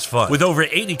serious fun. With over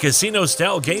 80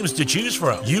 casino-style games to choose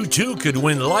from, you too could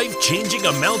win life-changing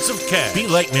amounts of cash. Be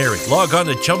like Mary. Log on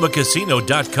to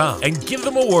ChumbaCasino.com and give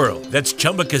them a whirl. That's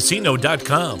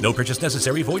ChumbaCasino.com. No purchase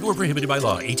necessary. Void or prohibited by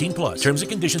law. 18+. Terms and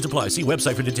conditions apply. See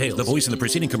website for details. The voice in the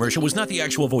preceding commercial was not the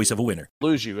actual voice of a winner.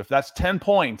 Lose you. If that's 10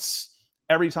 points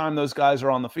every time those guys are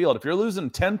on the field, if you're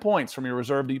losing 10 points from your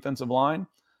reserve defensive line,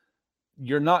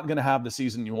 you're not going to have the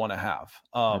season you want to have.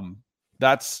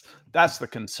 That's the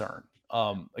concern.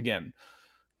 Again,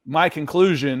 my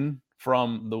conclusion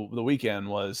from the weekend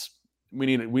was we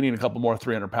need a couple more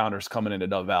 300-pounders coming into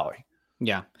Dove Valley.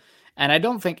 Yeah. And I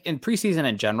don't think in preseason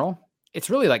in general, it's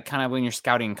really like kind of when you're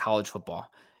scouting college football.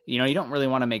 You don't really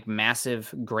want to make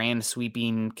massive, grand,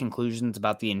 sweeping conclusions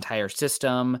about the entire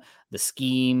system, the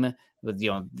scheme,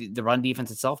 the run defense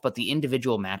itself, but the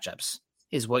individual matchups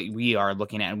is what we are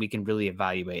looking at, and we can really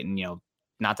evaluate. And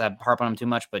not to harp on them too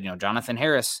much, but Jonathan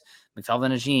Harris,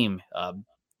 McFelvin Najim,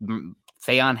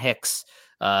 Fayon Hicks,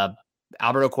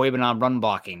 Alberto Coibin on run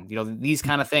blocking. These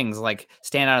kind of things like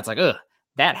stand out. It's like,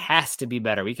 that has to be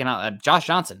better. We cannot. Josh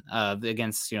Johnson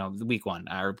against week 1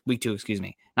 or week 2, excuse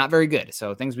me, not very good.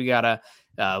 So things we gotta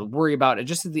worry about. It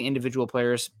just the individual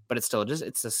players, but it's still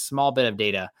it's a small bit of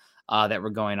data that we're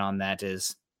going on. That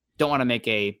is, don't want to make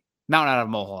a mountain out of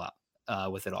a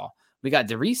molehill with it all. We got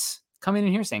DeReese coming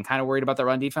in here saying kind of worried about the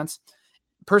run defense.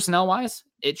 Personnel wise,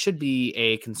 it should be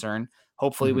a concern.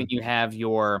 Hopefully when you have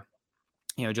your,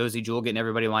 Josie Jewell getting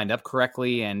everybody lined up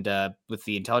correctly and with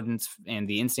the intelligence and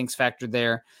the instincts factored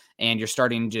there, and you're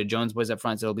starting Jones boys up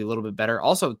front, so it'll be a little bit better.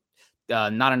 Also,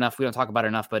 not enough. We don't talk about it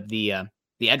enough, but the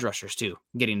edge rushers too,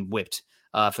 getting whipped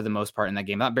for the most part in that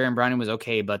game. Not Baron Browning was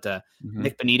okay, but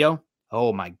Nick Benito,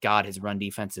 oh my God, his run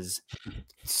defense is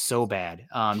so bad.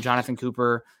 Jonathan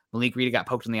Cooper, Malik Reed got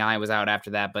poked in the eye, was out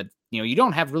after that, but you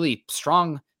don't have really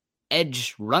strong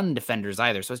edge run defenders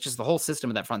either. So it's just the whole system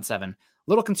of that front seven, a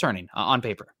little concerning on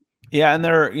paper. Yeah, and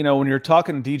they're, when you're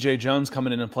talking DJ Jones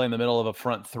coming in and playing the middle of a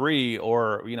front three,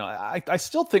 or, I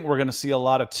still think we're going to see a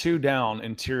lot of 2 down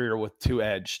interior with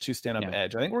 2 stand-up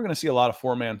edge. I think we're going to see a lot of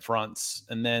 4-man fronts.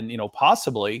 And then,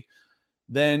 possibly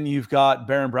then you've got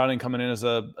Baron Browning coming in as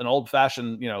an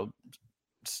old-fashioned,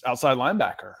 outside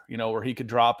linebacker, where he could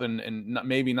drop and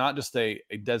maybe not just a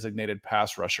designated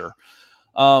pass rusher.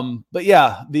 But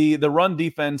yeah, the run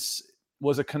defense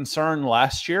was a concern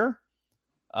last year.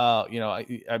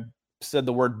 I said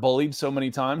the word bullied so many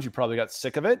times, you probably got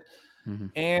sick of it.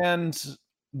 And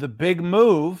the big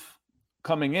move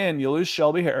coming in, you lose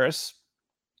Shelby Harris,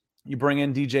 you bring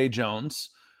in DJ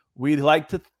Jones. We'd like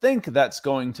to think that's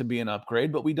going to be an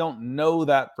upgrade, but we don't know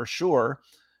that for sure.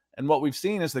 And what we've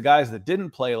seen is the guys that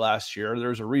didn't play last year,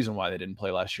 there's a reason why they didn't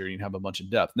play last year. You have a bunch of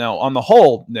depth. Now, on the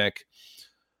whole, Nick,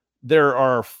 there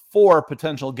are 4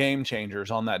 potential game changers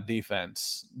on that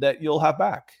defense that you'll have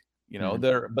back.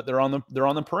 They're on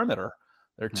the perimeter.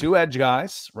 They're 2 edge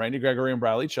guys, Randy Gregory and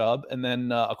Bradley Chubb, and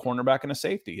then a cornerback and a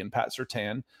safety, and Pat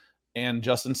Surtain and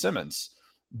Justin Simmons.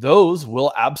 Those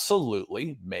will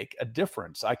absolutely make a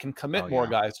difference. I can commit more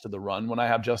guys to the run when I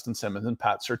have Justin Simmons and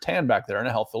Pat Surtain back there and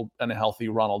a healthy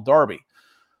Ronald Darby.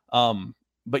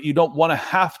 But you don't want to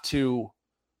have to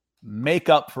make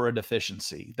up for a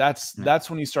deficiency. That's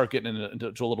when you start getting into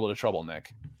a little bit of trouble,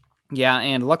 Nick. Yeah,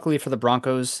 and luckily for the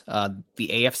Broncos, the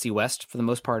AFC West, for the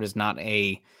most part, is not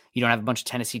you don't have a bunch of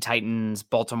Tennessee Titans,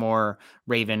 Baltimore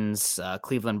Ravens,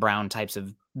 Cleveland Brown types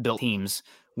of built teams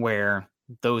where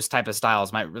those type of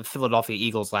styles Philadelphia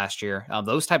Eagles last year,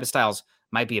 those type of styles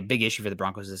might be a big issue for the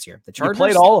Broncos this year. The Chargers, you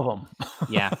played all of them.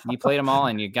 Yeah, you played them all,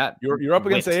 and you're up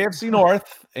against the AFC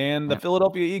North and the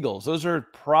Philadelphia Eagles. Those are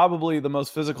probably the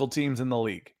most physical teams in the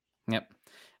league. Yep.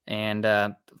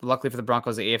 And luckily for the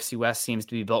Broncos, the AFC West seems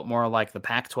to be built more like the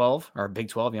Pac-12 or Big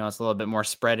 12. It's a little bit more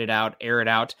spread it out, air it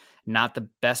out. Not the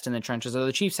best in the trenches. Though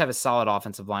the Chiefs have a solid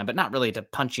offensive line, but not really to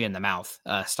punch you in the mouth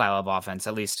style of offense,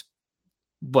 at least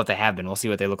what they have been. We'll see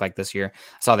what they look like this year.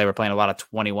 I saw they were playing a lot of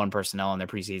 21 personnel in their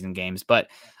preseason games. But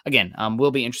again,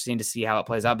 will be interesting to see how it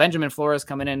plays out. Benjamin Flores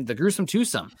coming in, the gruesome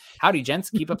twosome. Howdy,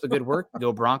 gents. Keep up the good work.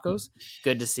 Go Broncos.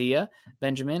 Good to see you,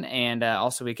 Benjamin. And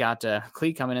also we got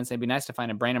Clee coming in saying it'd be nice to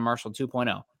find a Brandon Marshall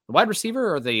 2.0. The wide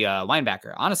receiver or the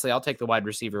linebacker? Honestly, I'll take the wide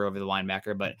receiver over the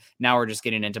linebacker, but now we're just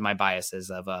getting into my biases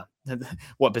of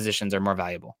what positions are more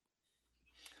valuable.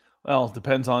 Well, it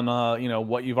depends on,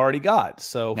 what you've already got.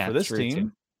 So Yeah, for this true,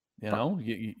 team, too.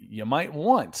 You might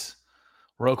want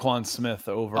Roquan Smith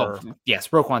over. Oh, yes,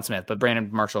 Roquan Smith, but Brandon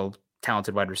Marshall,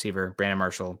 talented wide receiver. Brandon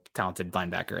Marshall, talented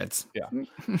linebacker.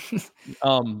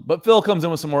 But Phil comes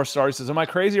in with some more stars. He says, am I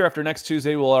crazy, or after next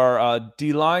Tuesday will our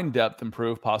D-line depth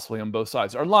improve possibly on both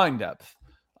sides? Our line depth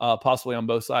possibly on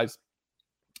both sides.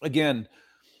 Again,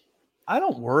 I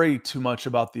don't worry too much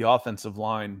about the offensive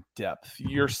line depth.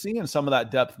 You're seeing some of that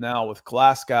depth now with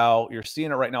Glasgow. You're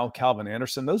seeing it right now with Calvin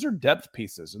Anderson. Those are depth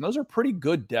pieces, and those are pretty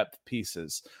good depth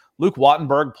pieces. Luke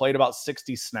Wattenberg played about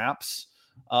 60 snaps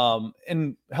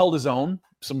and held his own.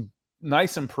 Some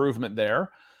nice improvement there.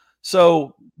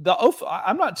 So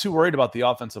I'm not too worried about the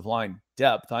offensive line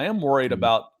depth. I am worried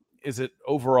about, is it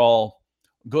overall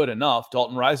good enough?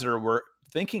 Dalton Risner, we're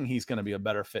thinking he's going to be a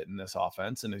better fit in this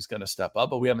offense and he's going to step up,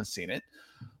 but we haven't seen it.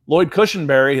 Lloyd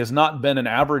Cushenberry has not been an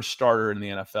average starter in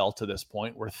the NFL to this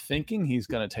point. We're thinking he's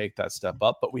going to take that step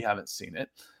up, but we haven't seen it.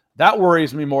 That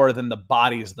worries me more than the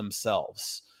bodies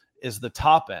themselves, is the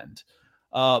top end.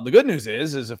 The good news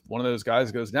is if one of those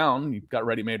guys goes down, you've got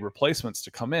ready-made replacements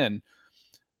to come in.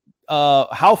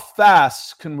 How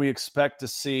fast can we expect to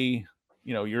see,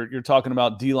 you're talking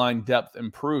about D-line depth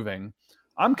improving.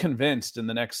 I'm convinced in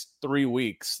the next 3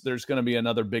 weeks, there's going to be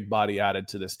another big body added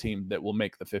to this team that will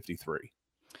make the 53.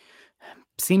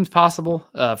 Seems possible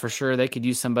for sure. They could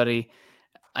use somebody.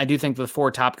 I do think the 4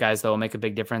 top guys, though, will make a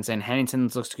big difference. And Henningsen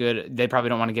looks good. They probably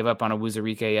don't want to give up on a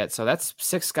Wuzurike yet. So that's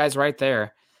 6 guys right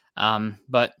there.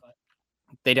 But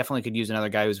they definitely could use another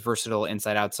guy who's versatile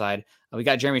inside, outside. We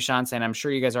got Jeremy Shawn saying, I'm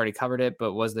sure you guys already covered it,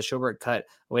 but was the Schobert cut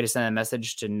a way to send a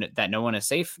message that no one is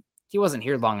safe? he wasn't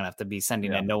here long enough to be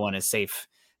sending a no one is safe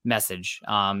message.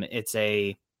 It's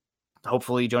a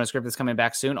hopefully Jonas Griffith's coming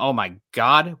back soon. Oh my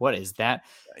God, what is that?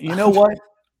 You know what?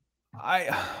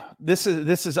 I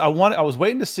was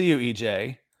waiting to see you,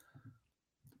 EJ,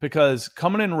 because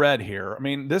coming in red here, I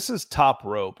mean, this is top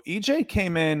rope. EJ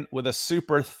came in with a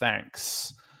super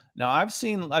thanks. Now I've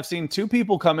seen two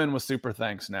people come in with super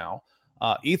thanks now,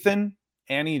 Ethan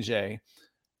and EJ.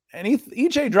 And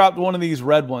EJ dropped one of these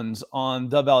red ones on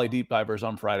Dove Valley Deep Divers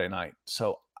on Friday night.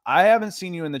 So I haven't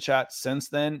seen you in the chat since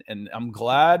then, and I'm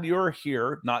glad you're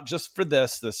here, not just for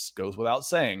this. This goes without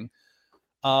saying,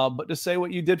 but to say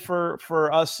what you did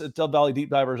for us at Dove Valley Deep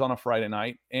Divers on a Friday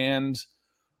night. And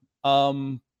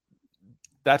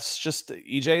that's just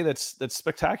EJ. That's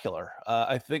spectacular.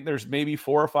 I think there's maybe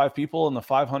 4 or 5 people in the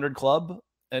 500 club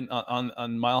and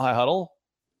on Mile High Huddle.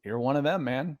 You're one of them,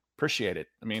 man. Appreciate it.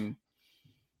 I mean,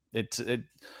 I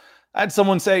had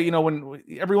someone say, when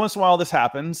every once in a while this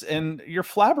happens and you're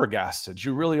flabbergasted,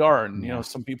 you really are. And,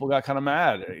 some people got kind of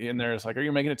mad and there's like, are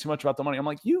you making it too much about the money? I'm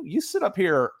like, you sit up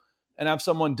here and have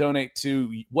someone donate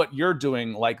to what you're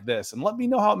doing like this and let me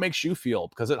know how it makes you feel,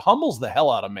 because it humbles the hell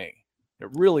out of me. It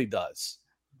really does.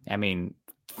 I mean,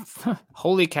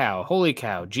 holy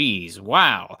cow. Geez.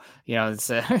 Wow.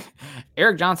 It's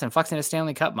Eric Johnson flexing his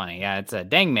Stanley Cup money. Yeah. It's a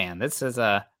dang, man. This is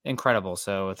incredible.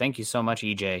 So thank you so much,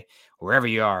 EJ, wherever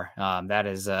you are. That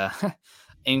is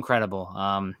incredible.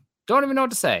 Don't even know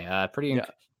what to say. Pretty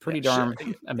darn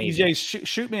amazing. EJ,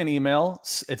 shoot me an email.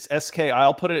 It's SK.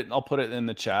 I'll put it in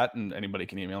the chat and anybody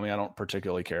can email me. I don't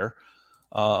particularly care.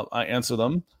 I answer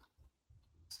them.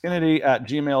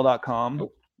 Skinnity@gmail.com.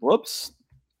 Whoops.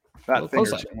 That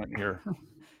finger went here.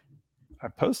 I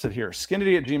posted here,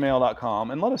 skinnity@gmail.com,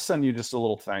 and let us send you just a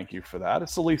little thank you for that.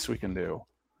 It's the least we can do.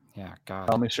 Yeah, God.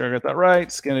 I'll make sure I get that right.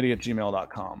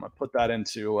 Skinnity@gmail.com. I put that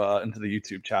into the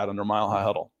YouTube chat under Mile High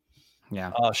Huddle.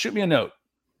 Yeah. Shoot me a note.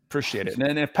 Appreciate it.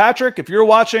 And if Patrick, if you're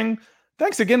watching,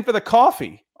 thanks again for the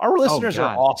coffee. Our listeners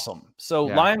are awesome. So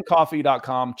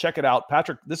lioncoffee.com, check it out.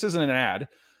 Patrick, this isn't an ad.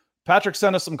 Patrick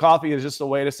sent us some coffee as just a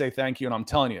way to say thank you. And I'm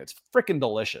telling you, it's freaking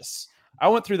delicious. I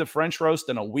went through the French roast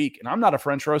in a week, and I'm not a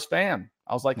French roast fan.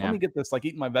 I was like, let me get this, like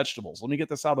eating my vegetables. Let me get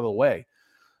this out of the way.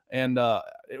 And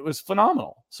it was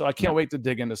phenomenal. So I can't wait to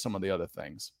dig into some of the other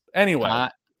things. Anyway.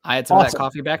 I had some of that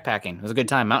coffee backpacking. It was a good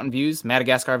time. Mountain Views,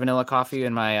 Madagascar vanilla coffee,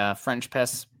 and my French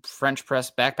press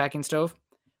backpacking stove.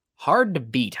 Hard to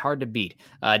beat. David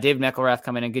McElrath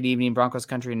coming in. Good evening, Broncos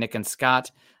country, Nick and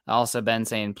Scott. Also, Ben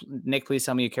saying, Nick, please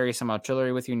tell me you carry some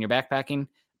artillery with you in your backpacking.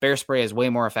 Bear spray is way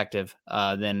more effective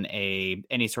than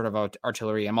any sort of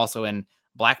artillery. I'm also in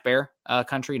black bear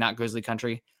country, not grizzly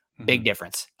country. Big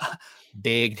difference.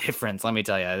 Big difference. Let me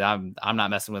tell you, I'm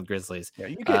not messing with grizzlies. Yeah,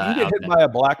 you get hit by a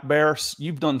black bear,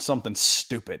 you've done something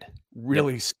stupid,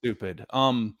 really stupid.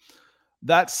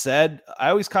 That said,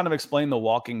 I always kind of explain The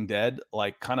Walking Dead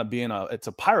like kind of being it's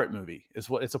a pirate movie.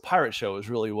 It's a pirate show is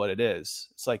really what it is.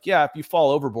 It's like, yeah, if you fall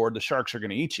overboard, the sharks are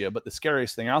going to eat you, but the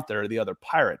scariest thing out there are the other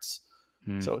pirates.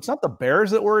 So it's not the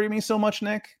bears that worry me so much,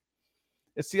 Nick.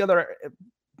 It's the other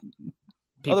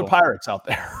pirates out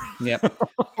there. Yep.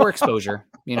 Or exposure,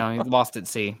 lost at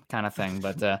sea kind of thing,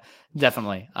 but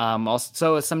definitely.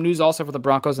 Also, some news also for the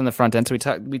Broncos in the front end.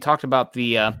 So we talked about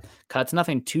the cuts,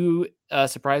 nothing too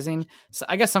surprising. So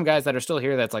I guess some guys that are still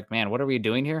here, that's like, man, what are we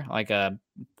doing here? Like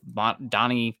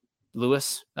Donnie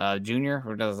Lewis Jr.,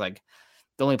 who does like,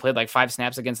 only played like 5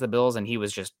 snaps against the Bills, and he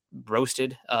was just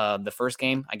roasted the first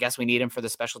game. I guess we need him for the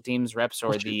special teams reps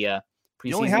or the preseason.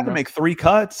 You only had to make 3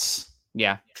 cuts.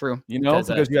 Yeah, true.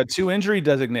 Because you had 2 injury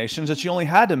designations that you only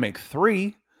had to make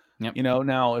 3. Yep.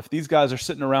 Now if these guys are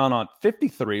sitting around on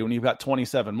 53 when you've got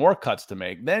 27 more cuts to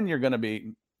make, then you're going to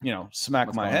be,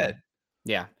 smack my head.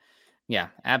 Yeah. Yeah,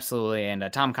 absolutely. And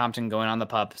Tom Compton going on the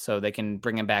pup so they can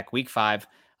bring him back week 5.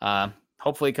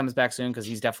 Hopefully he comes back soon because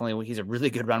he's a really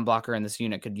good run blocker, and this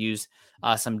unit could use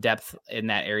some depth in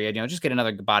that area. Just get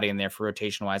another body in there for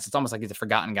rotation wise. It's almost like he's a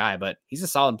forgotten guy, but he's a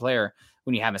solid player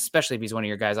when you have him, especially if he's one of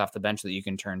your guys off the bench that you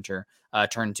can turn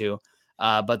to.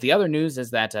 But the other news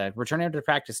is that returning to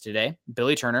practice today,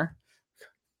 Billy Turner,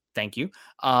 thank you,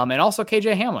 and also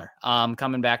KJ Hamler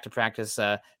coming back to practice.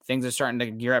 Things are starting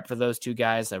to gear up for those 2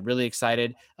 guys. I'm really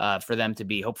excited for them to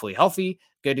be hopefully healthy,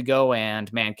 good to go.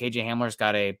 And man, KJ Hamler's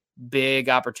got a big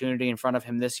opportunity in front of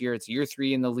him this year. It's year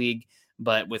 3 in the league,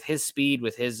 but with his speed,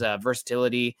 with his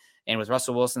versatility, and with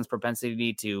Russell Wilson's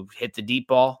propensity to hit the deep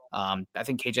ball, I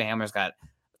think KJ Hamler's got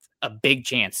a big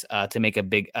chance to make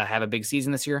have a big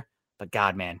season this year. But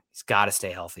God, man, he's got to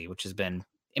stay healthy, which has been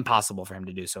impossible for him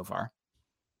to do so far.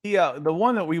 Yeah, the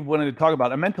one that we wanted to talk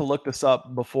about, I meant to look this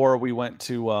up before we went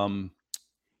to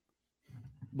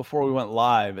before we went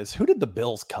live is who did the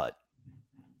Bills cut?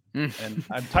 And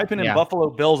I'm typing in Yeah. Buffalo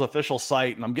Bills official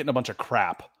site and I'm getting a bunch of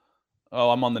crap. Oh,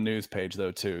 I'm on the news page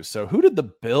though too. So who did the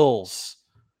Bills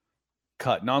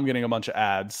cut? Now I'm getting a bunch of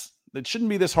ads. It shouldn't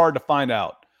be this hard to find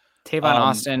out. Tavon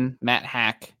Austin, Matt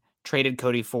Hack, traded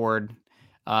Cody Ford,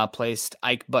 placed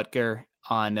Ike Butker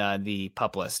on the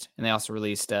PUP list. And they also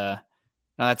released, no,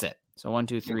 that's it. So 1,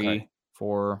 2, 3,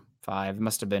 4, 5. It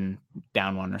must have been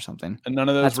down one or something. And none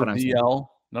of those That's were what I'm DL.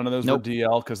 None of those were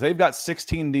DL because they've got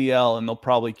 16 DL and they'll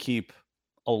probably keep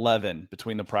 11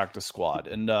 between the practice squad.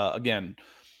 And again,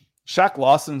 Shaq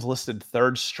Lawson's listed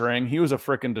third string. He was a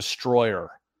freaking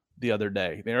destroyer the other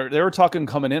day. They were talking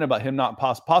coming in about him not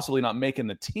possibly not making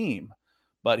the team,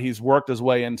 but he's worked his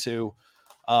way into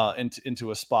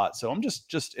a spot. So I'm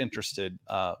just interested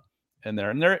in there.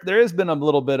 And there has been a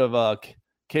little bit of a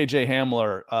KJ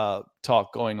Hamler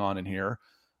talk going on in here.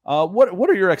 What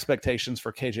are your expectations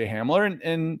for KJ Hamler?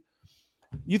 And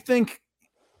you think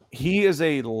he is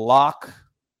a lock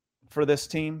for this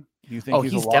team? Do you think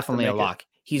he's definitely a lock?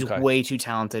 He's way too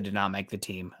talented to not make the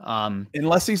team.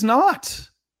 Unless he's not.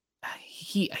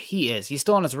 He is. He's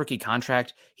still on his rookie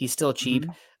contract. He's still cheap.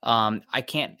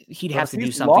 He'd have to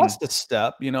do something. Lost a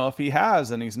step, if he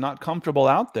has and he's not comfortable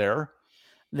out there.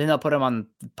 Then they'll put him on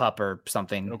PUP or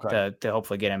something to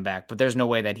hopefully get him back. But there's no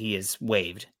way that he is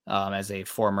waived as a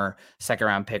former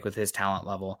second-round pick with his talent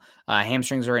level.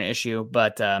 Hamstrings are an issue,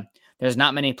 but there's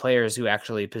not many players who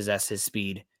actually possess his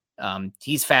speed.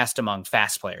 He's fast among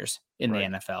fast players in the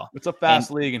NFL. It's a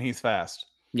fast league, and he's fast.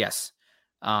 Yes.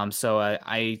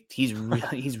 He's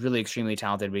really extremely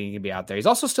talented, but he can be out there. He's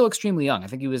also still extremely young. I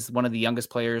think he was one of the youngest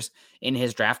players in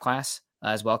his draft class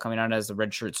as well, coming out as a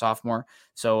redshirt sophomore.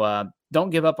 So don't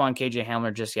give up on KJ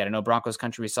Hamler just yet. I know Broncos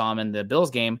country, we saw him in the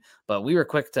Bills game, but we were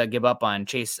quick to give up on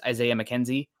Isaiah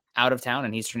McKenzie out of town,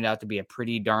 and he's turned out to be a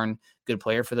pretty darn good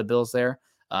player for the Bills there.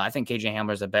 I think KJ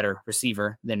Hamler is a better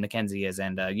receiver than McKenzie is,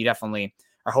 and you definitely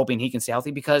are hoping he can stay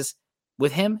healthy because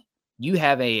with him, you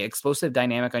have a explosive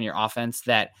dynamic on your offense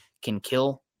that can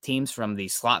kill teams from the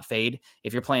slot fade.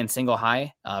 If you're playing single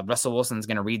high, Russell Wilson's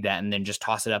going to read that and then just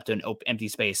toss it up to an empty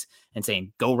space and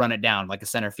saying, go run it down like a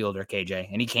center fielder, KJ.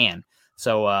 And he can.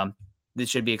 So this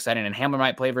should be exciting. And Hamler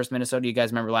might play versus Minnesota. You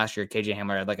guys remember last year, KJ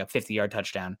Hamler had like a 50-yard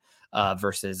touchdown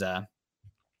versus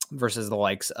the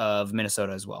likes of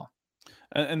Minnesota as well.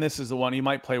 And this is the one he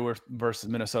might play with versus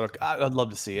Minnesota. I'd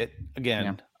love to see it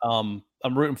again. Yeah.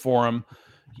 I'm rooting for him,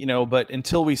 but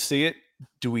until we see it,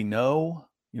 do we know?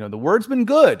 The word's been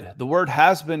good. The word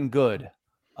has been good.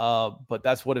 But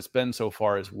that's what it's been so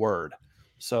far is word.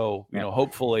 So,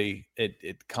 hopefully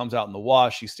it comes out in the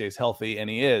wash. He stays healthy, and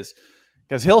he is,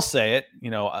 because he'll say it,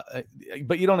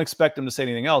 but you don't expect him to say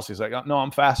anything else. He's like, no,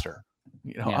 I'm faster.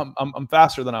 I'm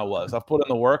faster than I was. I've put in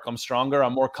the work. I'm stronger.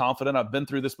 I'm more confident. I've been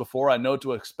through this before. I know what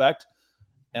to expect,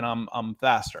 and I'm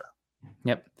faster.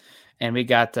 Yep. And we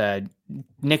got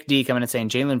Nick D coming and saying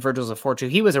Jalen Virgil's a 4.2.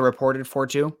 He was a reported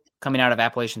 4.2 coming out of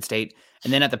Appalachian State.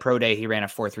 And then at the pro day, he ran a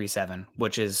 4.37,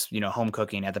 which is, home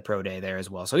cooking at the pro day there as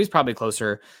well. So he's probably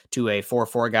closer to a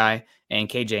 4.4 guy. And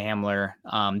KJ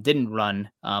Hamler didn't run,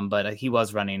 but he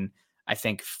was running, I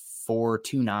think,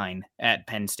 4.29 at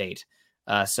Penn State.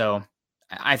 So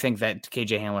I think that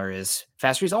KJ Hamler is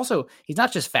faster. He's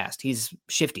not just fast. He's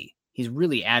shifty. He's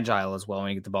really agile as well when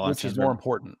you get the ball. Which is more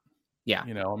important. Yeah.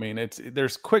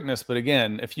 There's quickness, but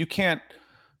again, if you can't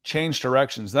change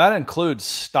directions, that includes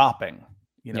stopping,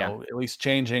 at least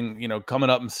changing,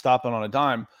 coming up and stopping on a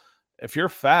dime. If you're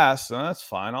fast, that's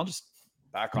fine. I'll just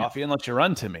back off you and let you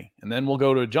run to me. And then we'll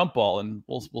go to a jump ball and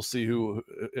we'll see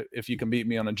if you can beat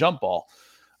me on a jump ball.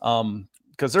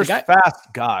 Because there's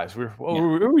fast guys. What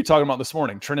were we talking about this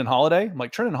morning? Trenton Holiday? I'm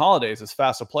like, Trenton Holiday is as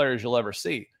fast a player as you'll ever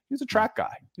see. He's a track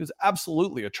guy. He was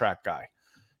absolutely a track guy.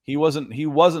 He wasn't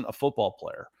a football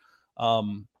player.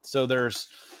 So there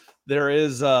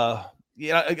is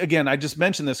again, I just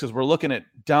mentioned this because we're looking at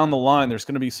down the line, there's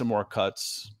going to be some more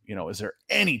cuts. Is there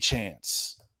any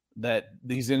chance that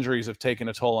these injuries have taken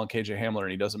a toll on KJ Hamler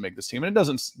and he doesn't make this team? And it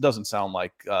doesn't sound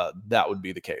like that would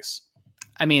be the case.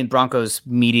 I mean, Broncos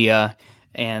media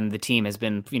and the team has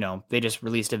been, they just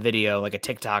released a video, like a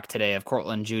TikTok today of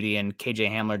Cortland Judy and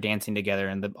KJ Hamler dancing together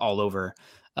and all over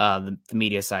the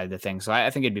media side of the thing. So I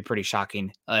think it'd be pretty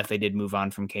shocking if they did move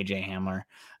on from KJ Hamler,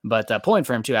 but pulling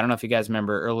for him too. I don't know if you guys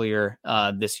remember earlier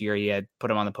this year, he had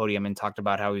put him on the podium and talked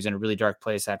about how he was in a really dark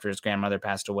place after his grandmother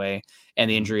passed away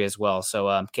and the injury as well. So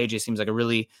KJ seems like a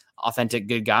really authentic,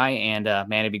 good guy. And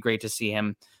man, it'd be great to see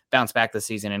him bounce back this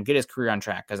season and get his career on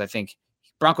track. Cause I think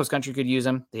Broncos country could use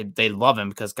him. They love him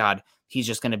because God, he's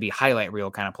just going to be highlight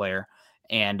reel kind of player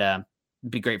and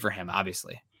be great for him.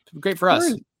 Obviously great for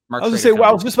us. Mark I was Schrader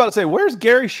I was just about to say, where's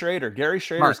Gary Schrader? Gary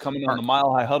Schrader's coming on Mark. the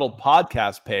Mile High Huddle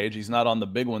podcast page. He's not on the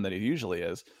big one that he usually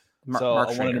is. So Mark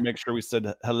I Schrader. wanted to make sure we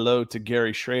said hello to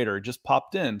Gary Schrader. Just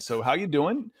popped in. So how you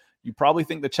doing? You probably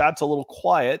think the chat's a little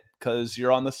quiet because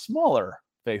you're on the smaller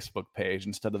Facebook page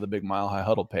instead of the big Mile High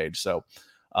Huddle page. So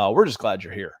we're just glad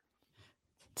you're here.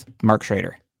 It's Mark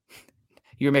Schrader.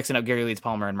 You're mixing up Gary Leeds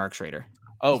Palmer and Mark Schrader.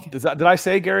 Oh, did I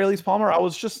say Gary Leeds Palmer? I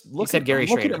was just looking, said Gary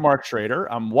looking Schrader. at Mark Schrader.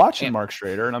 I'm watching Mark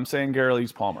Schrader, and I'm saying Gary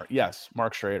Leeds Palmer. Yes,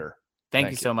 Mark Schrader.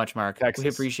 Thank you so much, Mark. Texas. We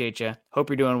appreciate you.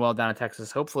 Hope you're doing well down in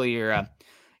Texas. Hopefully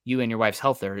you and your wife's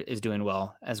health there is doing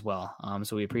well as well.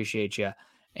 So we appreciate you.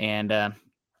 And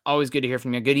always good to hear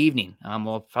from you. Good evening.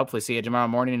 We'll hopefully see you tomorrow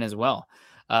morning as well.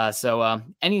 So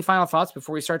any final thoughts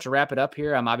before we start to wrap it up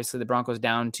here? Obviously the Broncos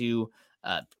down to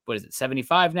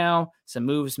 75 now. Some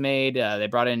moves made. They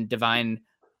brought in Divine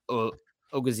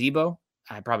Ogazebo.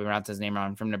 I probably pronounced his name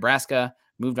wrong, from Nebraska.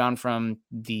 Moved on from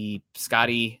the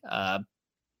Stevie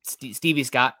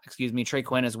Scott, Trey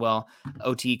Quinn as well.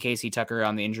 OT Casey Tucker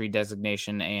on the injury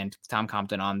designation, and Tom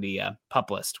Compton on the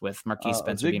PUP list with Marquise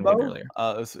Spencer being waived earlier.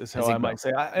 Is how I might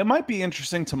say. It might be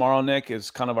interesting tomorrow, Nick, is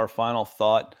kind of our final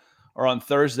thought, or on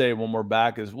Thursday when we're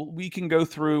back, is we can go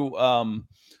through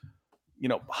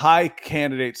high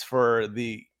candidates for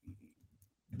the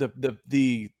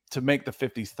to make the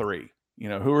 53.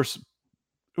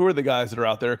 Who are the guys that are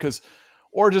out there?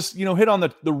 Or just, hit on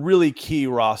the really key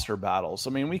roster battles. I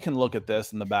mean, we can look at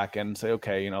this in the back end and say,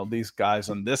 okay, these guys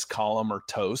on this column are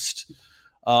toast.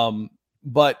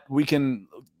 But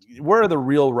where are the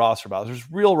real roster battles? There's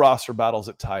real roster battles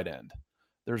at tight end.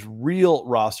 There's real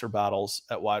roster battles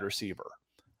at wide receiver.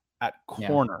 At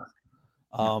corner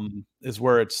is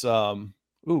where it's,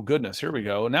 goodness, here we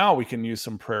go. Now we can use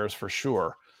some prayers for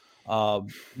sure.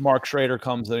 Mark Schrader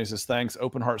comes in, he says, thanks.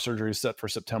 Open heart surgery is set for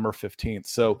September 15th.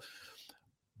 So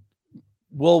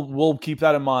we'll keep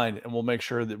that in mind, and we'll make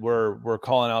sure that we're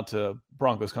calling out to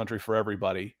Broncos country for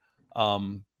everybody.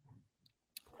 Calling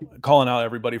out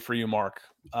everybody for you, Mark.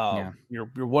 You're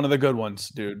one of the good ones,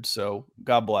 dude. So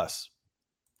God bless.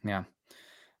 Yeah.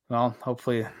 Well,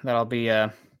 hopefully that'll be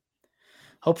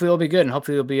hopefully it'll be good, and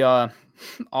hopefully it'll be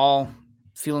all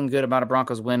feeling good about a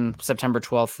Broncos win September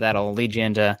 12th. That'll lead you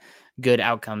into good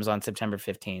outcomes on September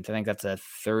 15th. I think that's a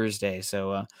Thursday.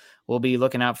 So we'll be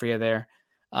looking out for you there.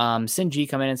 Sin G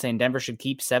coming in and saying Denver should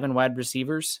keep 7 wide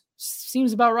receivers.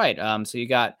 Seems about right. So you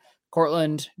got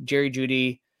Cortland, Jerry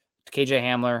Jeudy, KJ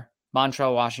Hamler,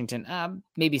 Montrell Washington,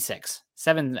 maybe 6.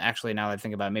 7, actually, now that I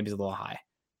think about it, maybe is a little high.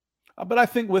 But I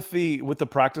think with the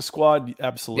practice squad,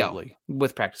 absolutely. Yeah,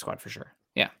 with practice squad for sure.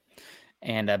 Yeah.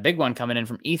 And a big one coming in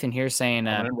from Ethan here saying,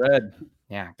 red.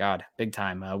 Yeah, God, big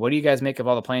time. What do you guys make of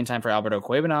all the playing time for Albert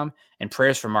Okwuegbunam, and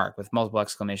prayers for Mark with multiple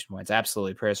exclamation points?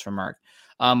 Absolutely, prayers for Mark.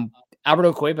 Albert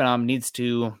Okwuegbunam needs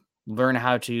to learn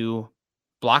how to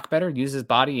block better, use his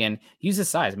body, and use his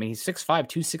size. I mean, he's 6'5",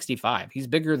 265. He's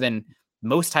bigger than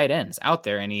most tight ends out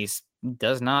there, and he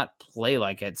does not play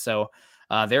like it. So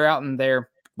they're out in there,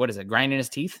 grinding his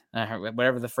teeth,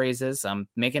 whatever the phrase is,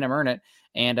 making him earn it,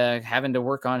 and having to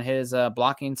work on his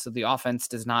blocking so the offense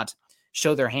does not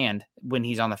show their hand when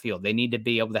he's on the field. They need to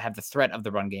be able to have the threat of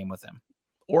the run game with him.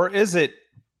 Or is it,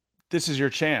 this is your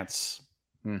chance?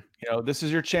 This is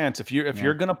your chance. If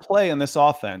you're going to play in this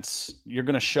offense, you're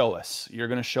going to show us. You're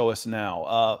going to show us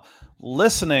now.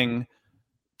 Listening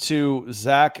to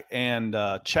Zach and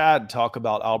Chad talk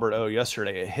about Albert O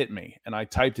yesterday, it hit me, and I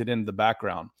typed it into the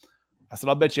background. I said,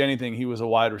 I'll bet you anything he was a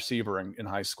wide receiver in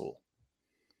high school.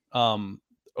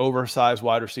 Oversized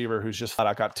wide receiver who's just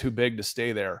I got too big to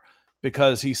stay there,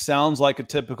 because he sounds like a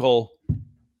typical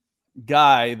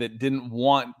guy that didn't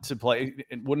want to play.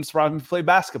 It wouldn't surprise me to play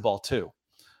basketball too.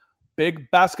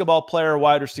 Big basketball player,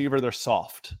 wide receiver, they're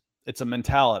soft. It's a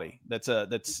mentality.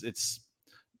 It's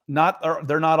not,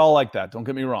 they're not all like that. Don't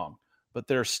get me wrong, but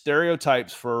they're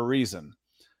stereotypes for a reason.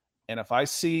 And if I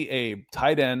see a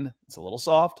tight end, it's a little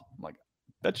soft, I'm like,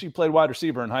 bet you played wide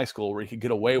receiver in high school where he could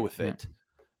get away with it.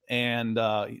 And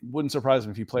it wouldn't surprise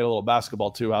me if he played a little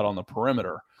basketball too out on the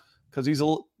perimeter, because he's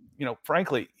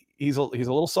frankly, he's a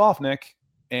little soft, Nick.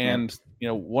 And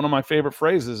one of my favorite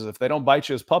phrases is, if they don't bite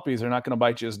you as puppies, they're not going to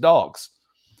bite you as dogs.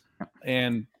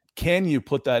 And can you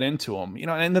put that into him?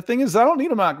 And the thing is, I don't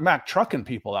need a Mac trucking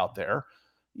people out there,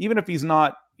 even if he's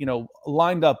not,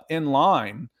 lined up in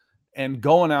line and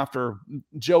going after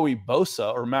Joey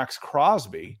Bosa or Max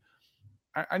Crosby.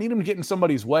 I need him to get in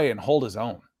somebody's way and hold his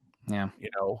own. Yeah.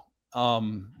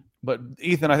 But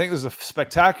Ethan, I think this is a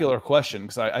spectacular question,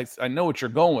 because I know what you're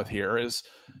going with here is,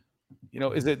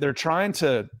 is it they're trying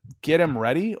to get him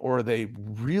ready, or are they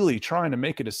really trying to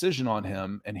make a decision on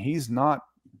him and he's not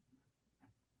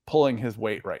pulling his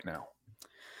weight right now?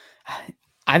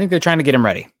 I think they're trying to get him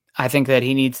ready. I think that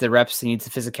he needs the reps, he needs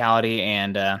the physicality,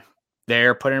 and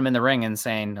they're putting him in the ring and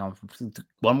saying,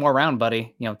 one more round,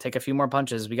 buddy. Take a few more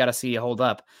punches. We got to see you hold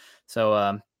up.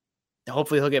 So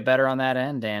hopefully he'll get better on that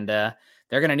end, and they're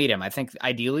going to need him. I think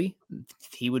ideally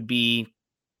he would be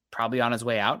probably on his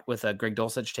way out with Greg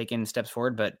Dulcich taking steps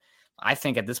forward. But I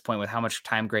think at this point, with how much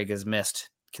time Greg has missed,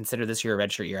 consider this year a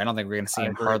redshirt year. I don't think we're going to see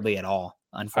him hardly at all,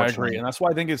 unfortunately. I agree. And that's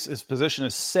why I think his position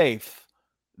is safe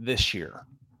this year.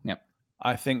 Yep.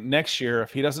 I think next year,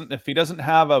 if he doesn't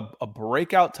have a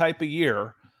breakout type of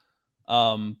year,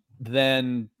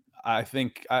 then I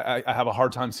think I have a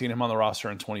hard time seeing him on the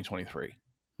roster in 2023.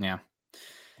 Yeah.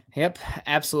 Yep,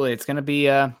 absolutely. It's going to be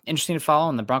interesting to follow.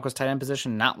 And the Broncos tight end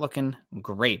position not looking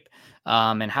great.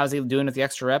 And how's he doing with the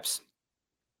extra reps?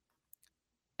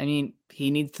 I mean,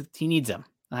 he needs them.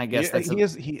 I guess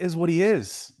he is what he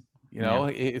is.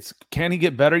 It's can he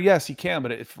get better? Yes, he can.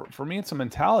 But for me, it's a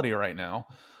mentality right now.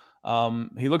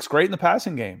 He looks great in the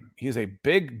passing game. He's a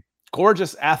big,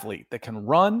 gorgeous athlete that can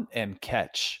run and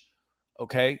catch.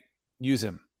 Okay, use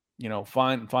him.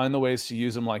 Find the ways to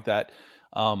use him like that.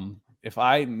 If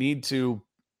I'm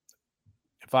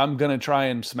going to try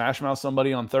and smash mouth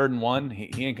somebody on 3rd and 1,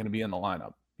 he ain't going to be in the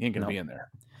lineup. He ain't going to be in there.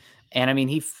 And I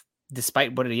mean,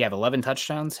 despite what did he have, 11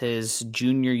 touchdowns his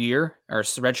junior year or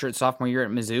redshirt sophomore year at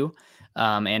Mizzou.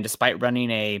 And despite running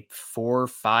a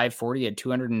 4.5 40 at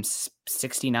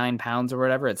 269 pounds or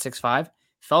whatever at 6'5",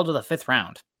 fell to the 5th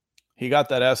round. He got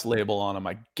that S label on him.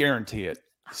 I guarantee it.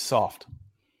 Soft.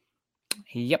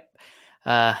 Yep.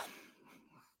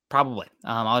 Probably.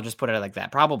 I'll just put it like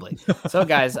that. Probably. So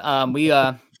guys,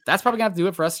 that's probably gonna have to do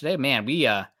it for us today, man.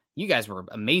 You guys were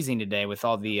amazing today with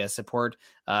all the support,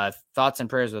 thoughts and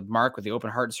prayers with Mark with the open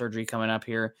heart surgery coming up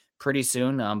here pretty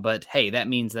soon. But hey, that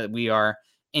means that we are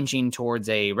inching towards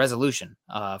a resolution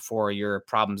for your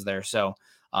problems there. So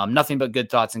nothing but good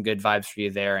thoughts and good vibes for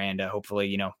you there. And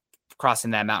hopefully,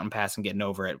 crossing that mountain pass and getting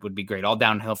over it would be great. All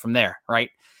downhill from there, right?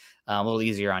 A little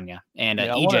easier on you. And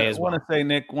EJ as well. I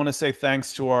want to say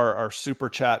thanks to our super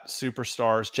chat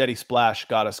superstars. Jetty Splash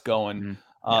got us going.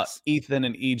 Yes. Ethan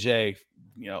and EJ,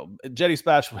 Jetty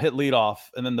Splash hit lead off,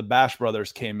 and then the Bash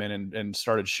brothers came in and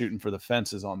started shooting for the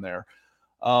fences on there.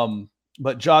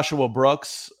 But Joshua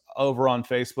Brooks over on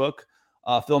Facebook,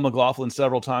 Phil McLaughlin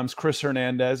several times, Chris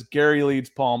Hernandez, Gary Leeds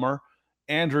Palmer,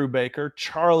 Andrew Baker,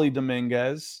 Charlie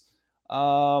Dominguez,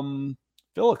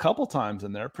 Phil a couple times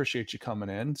in there. Appreciate you coming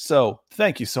in. So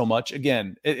thank you so much.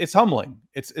 Again, it's humbling.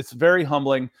 It's very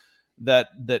humbling that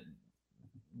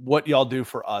what y'all do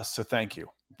for us. So thank you.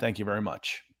 Thank you very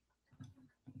much.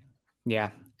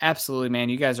 Yeah, absolutely, man.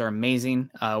 You guys are amazing.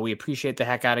 We appreciate the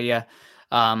heck out of you.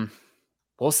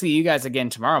 We'll see you guys again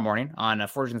tomorrow morning on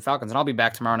Forging the Falcons, and I'll be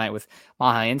back tomorrow night with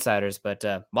Mile High Insiders. But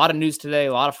a lot of news today,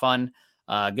 a lot of fun.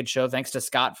 Good show. Thanks to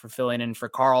Scott for filling in for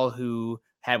Carl, who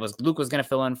Luke was going to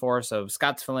fill in for. So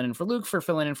Scott's filling in for Luke for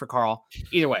filling in for Carl.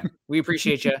 Either way, we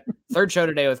appreciate you. Third show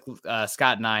today with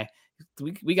Scott and I.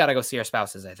 We got to go see our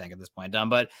spouses, I think, at this point.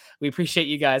 But we appreciate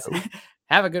you guys.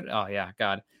 Have a good. Oh yeah,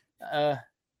 God.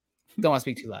 Don't want to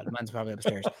speak too loud. Mine's probably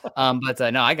upstairs. No,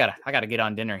 I gotta get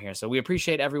on dinner here. So we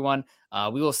appreciate everyone.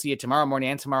 We will see you tomorrow morning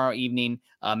and tomorrow evening.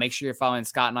 Make sure you're following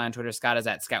Scott and I on Twitter. Scott is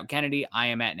at Scout Kennedy. I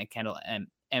am at Nick Kendall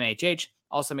MHH.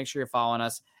 Also, make sure you're following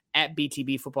us at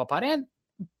BTB Football Pod and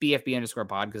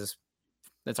BFB_pod because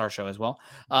that's our show as well.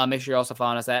 Make sure you're also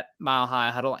following us at Mile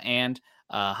High Huddle and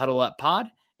Huddle Up Pod.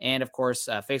 And of course,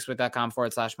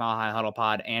 Facebook.com/Mile High Huddle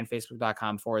Pod and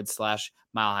Facebook.com/Mile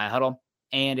High Huddle.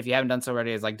 And if you haven't done so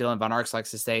already, as like Dylan Von Arx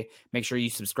likes to say, make sure you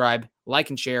subscribe, like,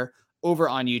 and share over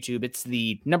on YouTube. It's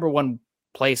the number one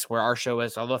place where our show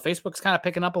is, although Facebook's kind of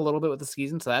picking up a little bit with the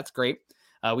season, so that's great.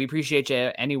 We appreciate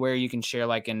you anywhere you can share,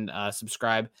 like, and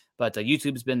subscribe. But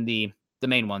YouTube's been the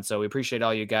main one, so we appreciate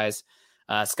all you guys.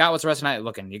 Scott, what's the rest of the night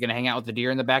looking? You're going to hang out with the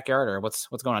deer in the backyard, or what's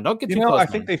going on? Don't get too close. I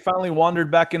think they finally wandered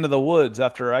back into the woods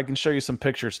after. I can show you some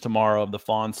pictures tomorrow of the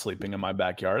fawns sleeping in my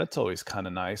backyard. It's always kind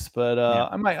of nice, but yeah.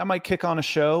 I might kick on a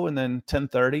show and then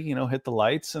 10:30, hit the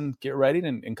lights and get ready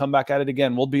and come back at it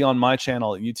again. We'll be on my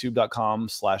channel at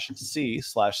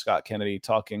youtube.com/C/Scott Kennedy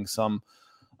talking some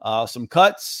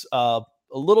cuts, a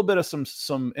little bit of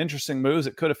some interesting moves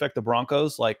that could affect the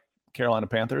Broncos, like Carolina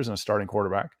Panthers and a starting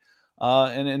quarterback.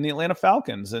 And the Atlanta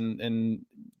Falcons and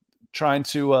trying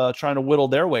to whittle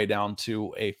their way down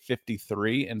to a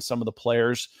 53 and some of the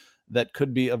players that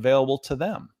could be available to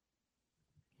them.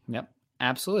 Yep,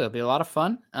 absolutely. It'll be a lot of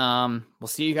fun. We'll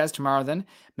see you guys tomorrow then.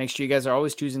 Make sure you guys are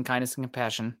always choosing kindness and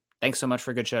compassion. Thanks so much for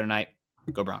a good show tonight.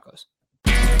 Go Broncos.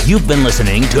 You've been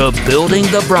listening to Building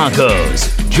the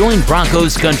Broncos. Join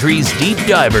Broncos Country's deep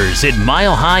divers at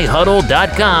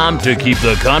milehighhuddle.com to keep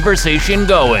the conversation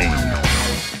going.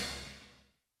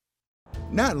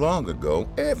 Not long ago,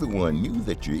 everyone knew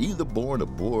that you're either born a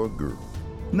boy or girl.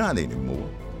 Not anymore.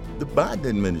 The Biden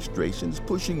administration is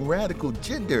pushing radical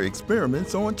gender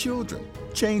experiments on children,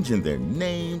 changing their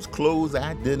names, clothes,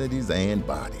 identities, and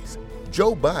bodies.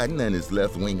 Joe Biden and his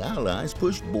left-wing allies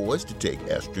push boys to take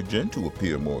estrogen to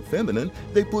appear more feminine.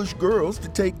 They push girls to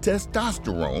take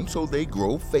testosterone so they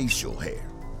grow facial hair.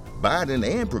 Biden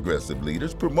and progressive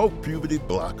leaders promote puberty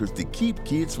blockers to keep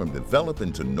kids from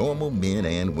developing to normal men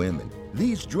and women.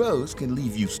 These drugs can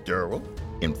leave you sterile,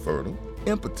 infertile,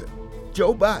 impotent.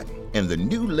 Joe Biden and the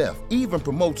new left even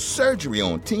promotes surgery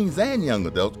on teens and young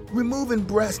adults, removing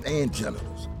breasts and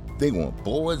genitals. They want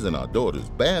boys in our daughters'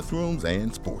 bathrooms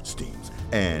and sports teams.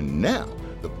 And now,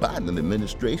 the Biden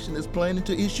administration is planning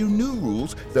to issue new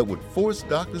rules that would force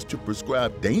doctors to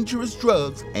prescribe dangerous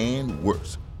drugs and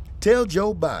worse. Tell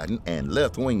Joe Biden and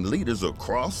left-wing leaders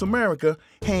across America,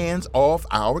 hands off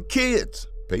our kids.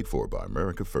 Paid for by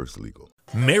America First Legal.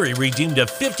 Mary redeemed a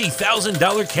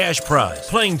 $50,000 cash prize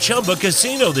playing Chumba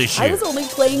Casino this year. I was only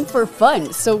playing for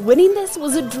fun, so winning this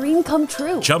was a dream come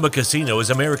true. Chumba Casino is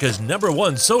America's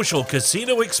 #1 social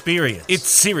casino experience. It's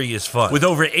serious fun. With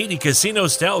over 80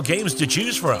 casino-style games to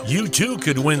choose from, you too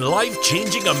could win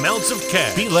life-changing amounts of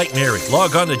cash. Be like Mary.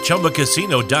 Log on to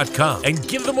ChumbaCasino.com and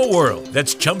give them a whirl.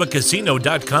 That's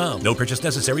ChumbaCasino.com. No purchase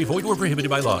necessary. Void or prohibited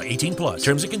by law. 18+.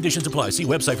 Terms and conditions apply. See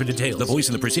website for details. The voice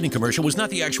in the preceding commercial was not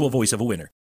the actual voice of a winner.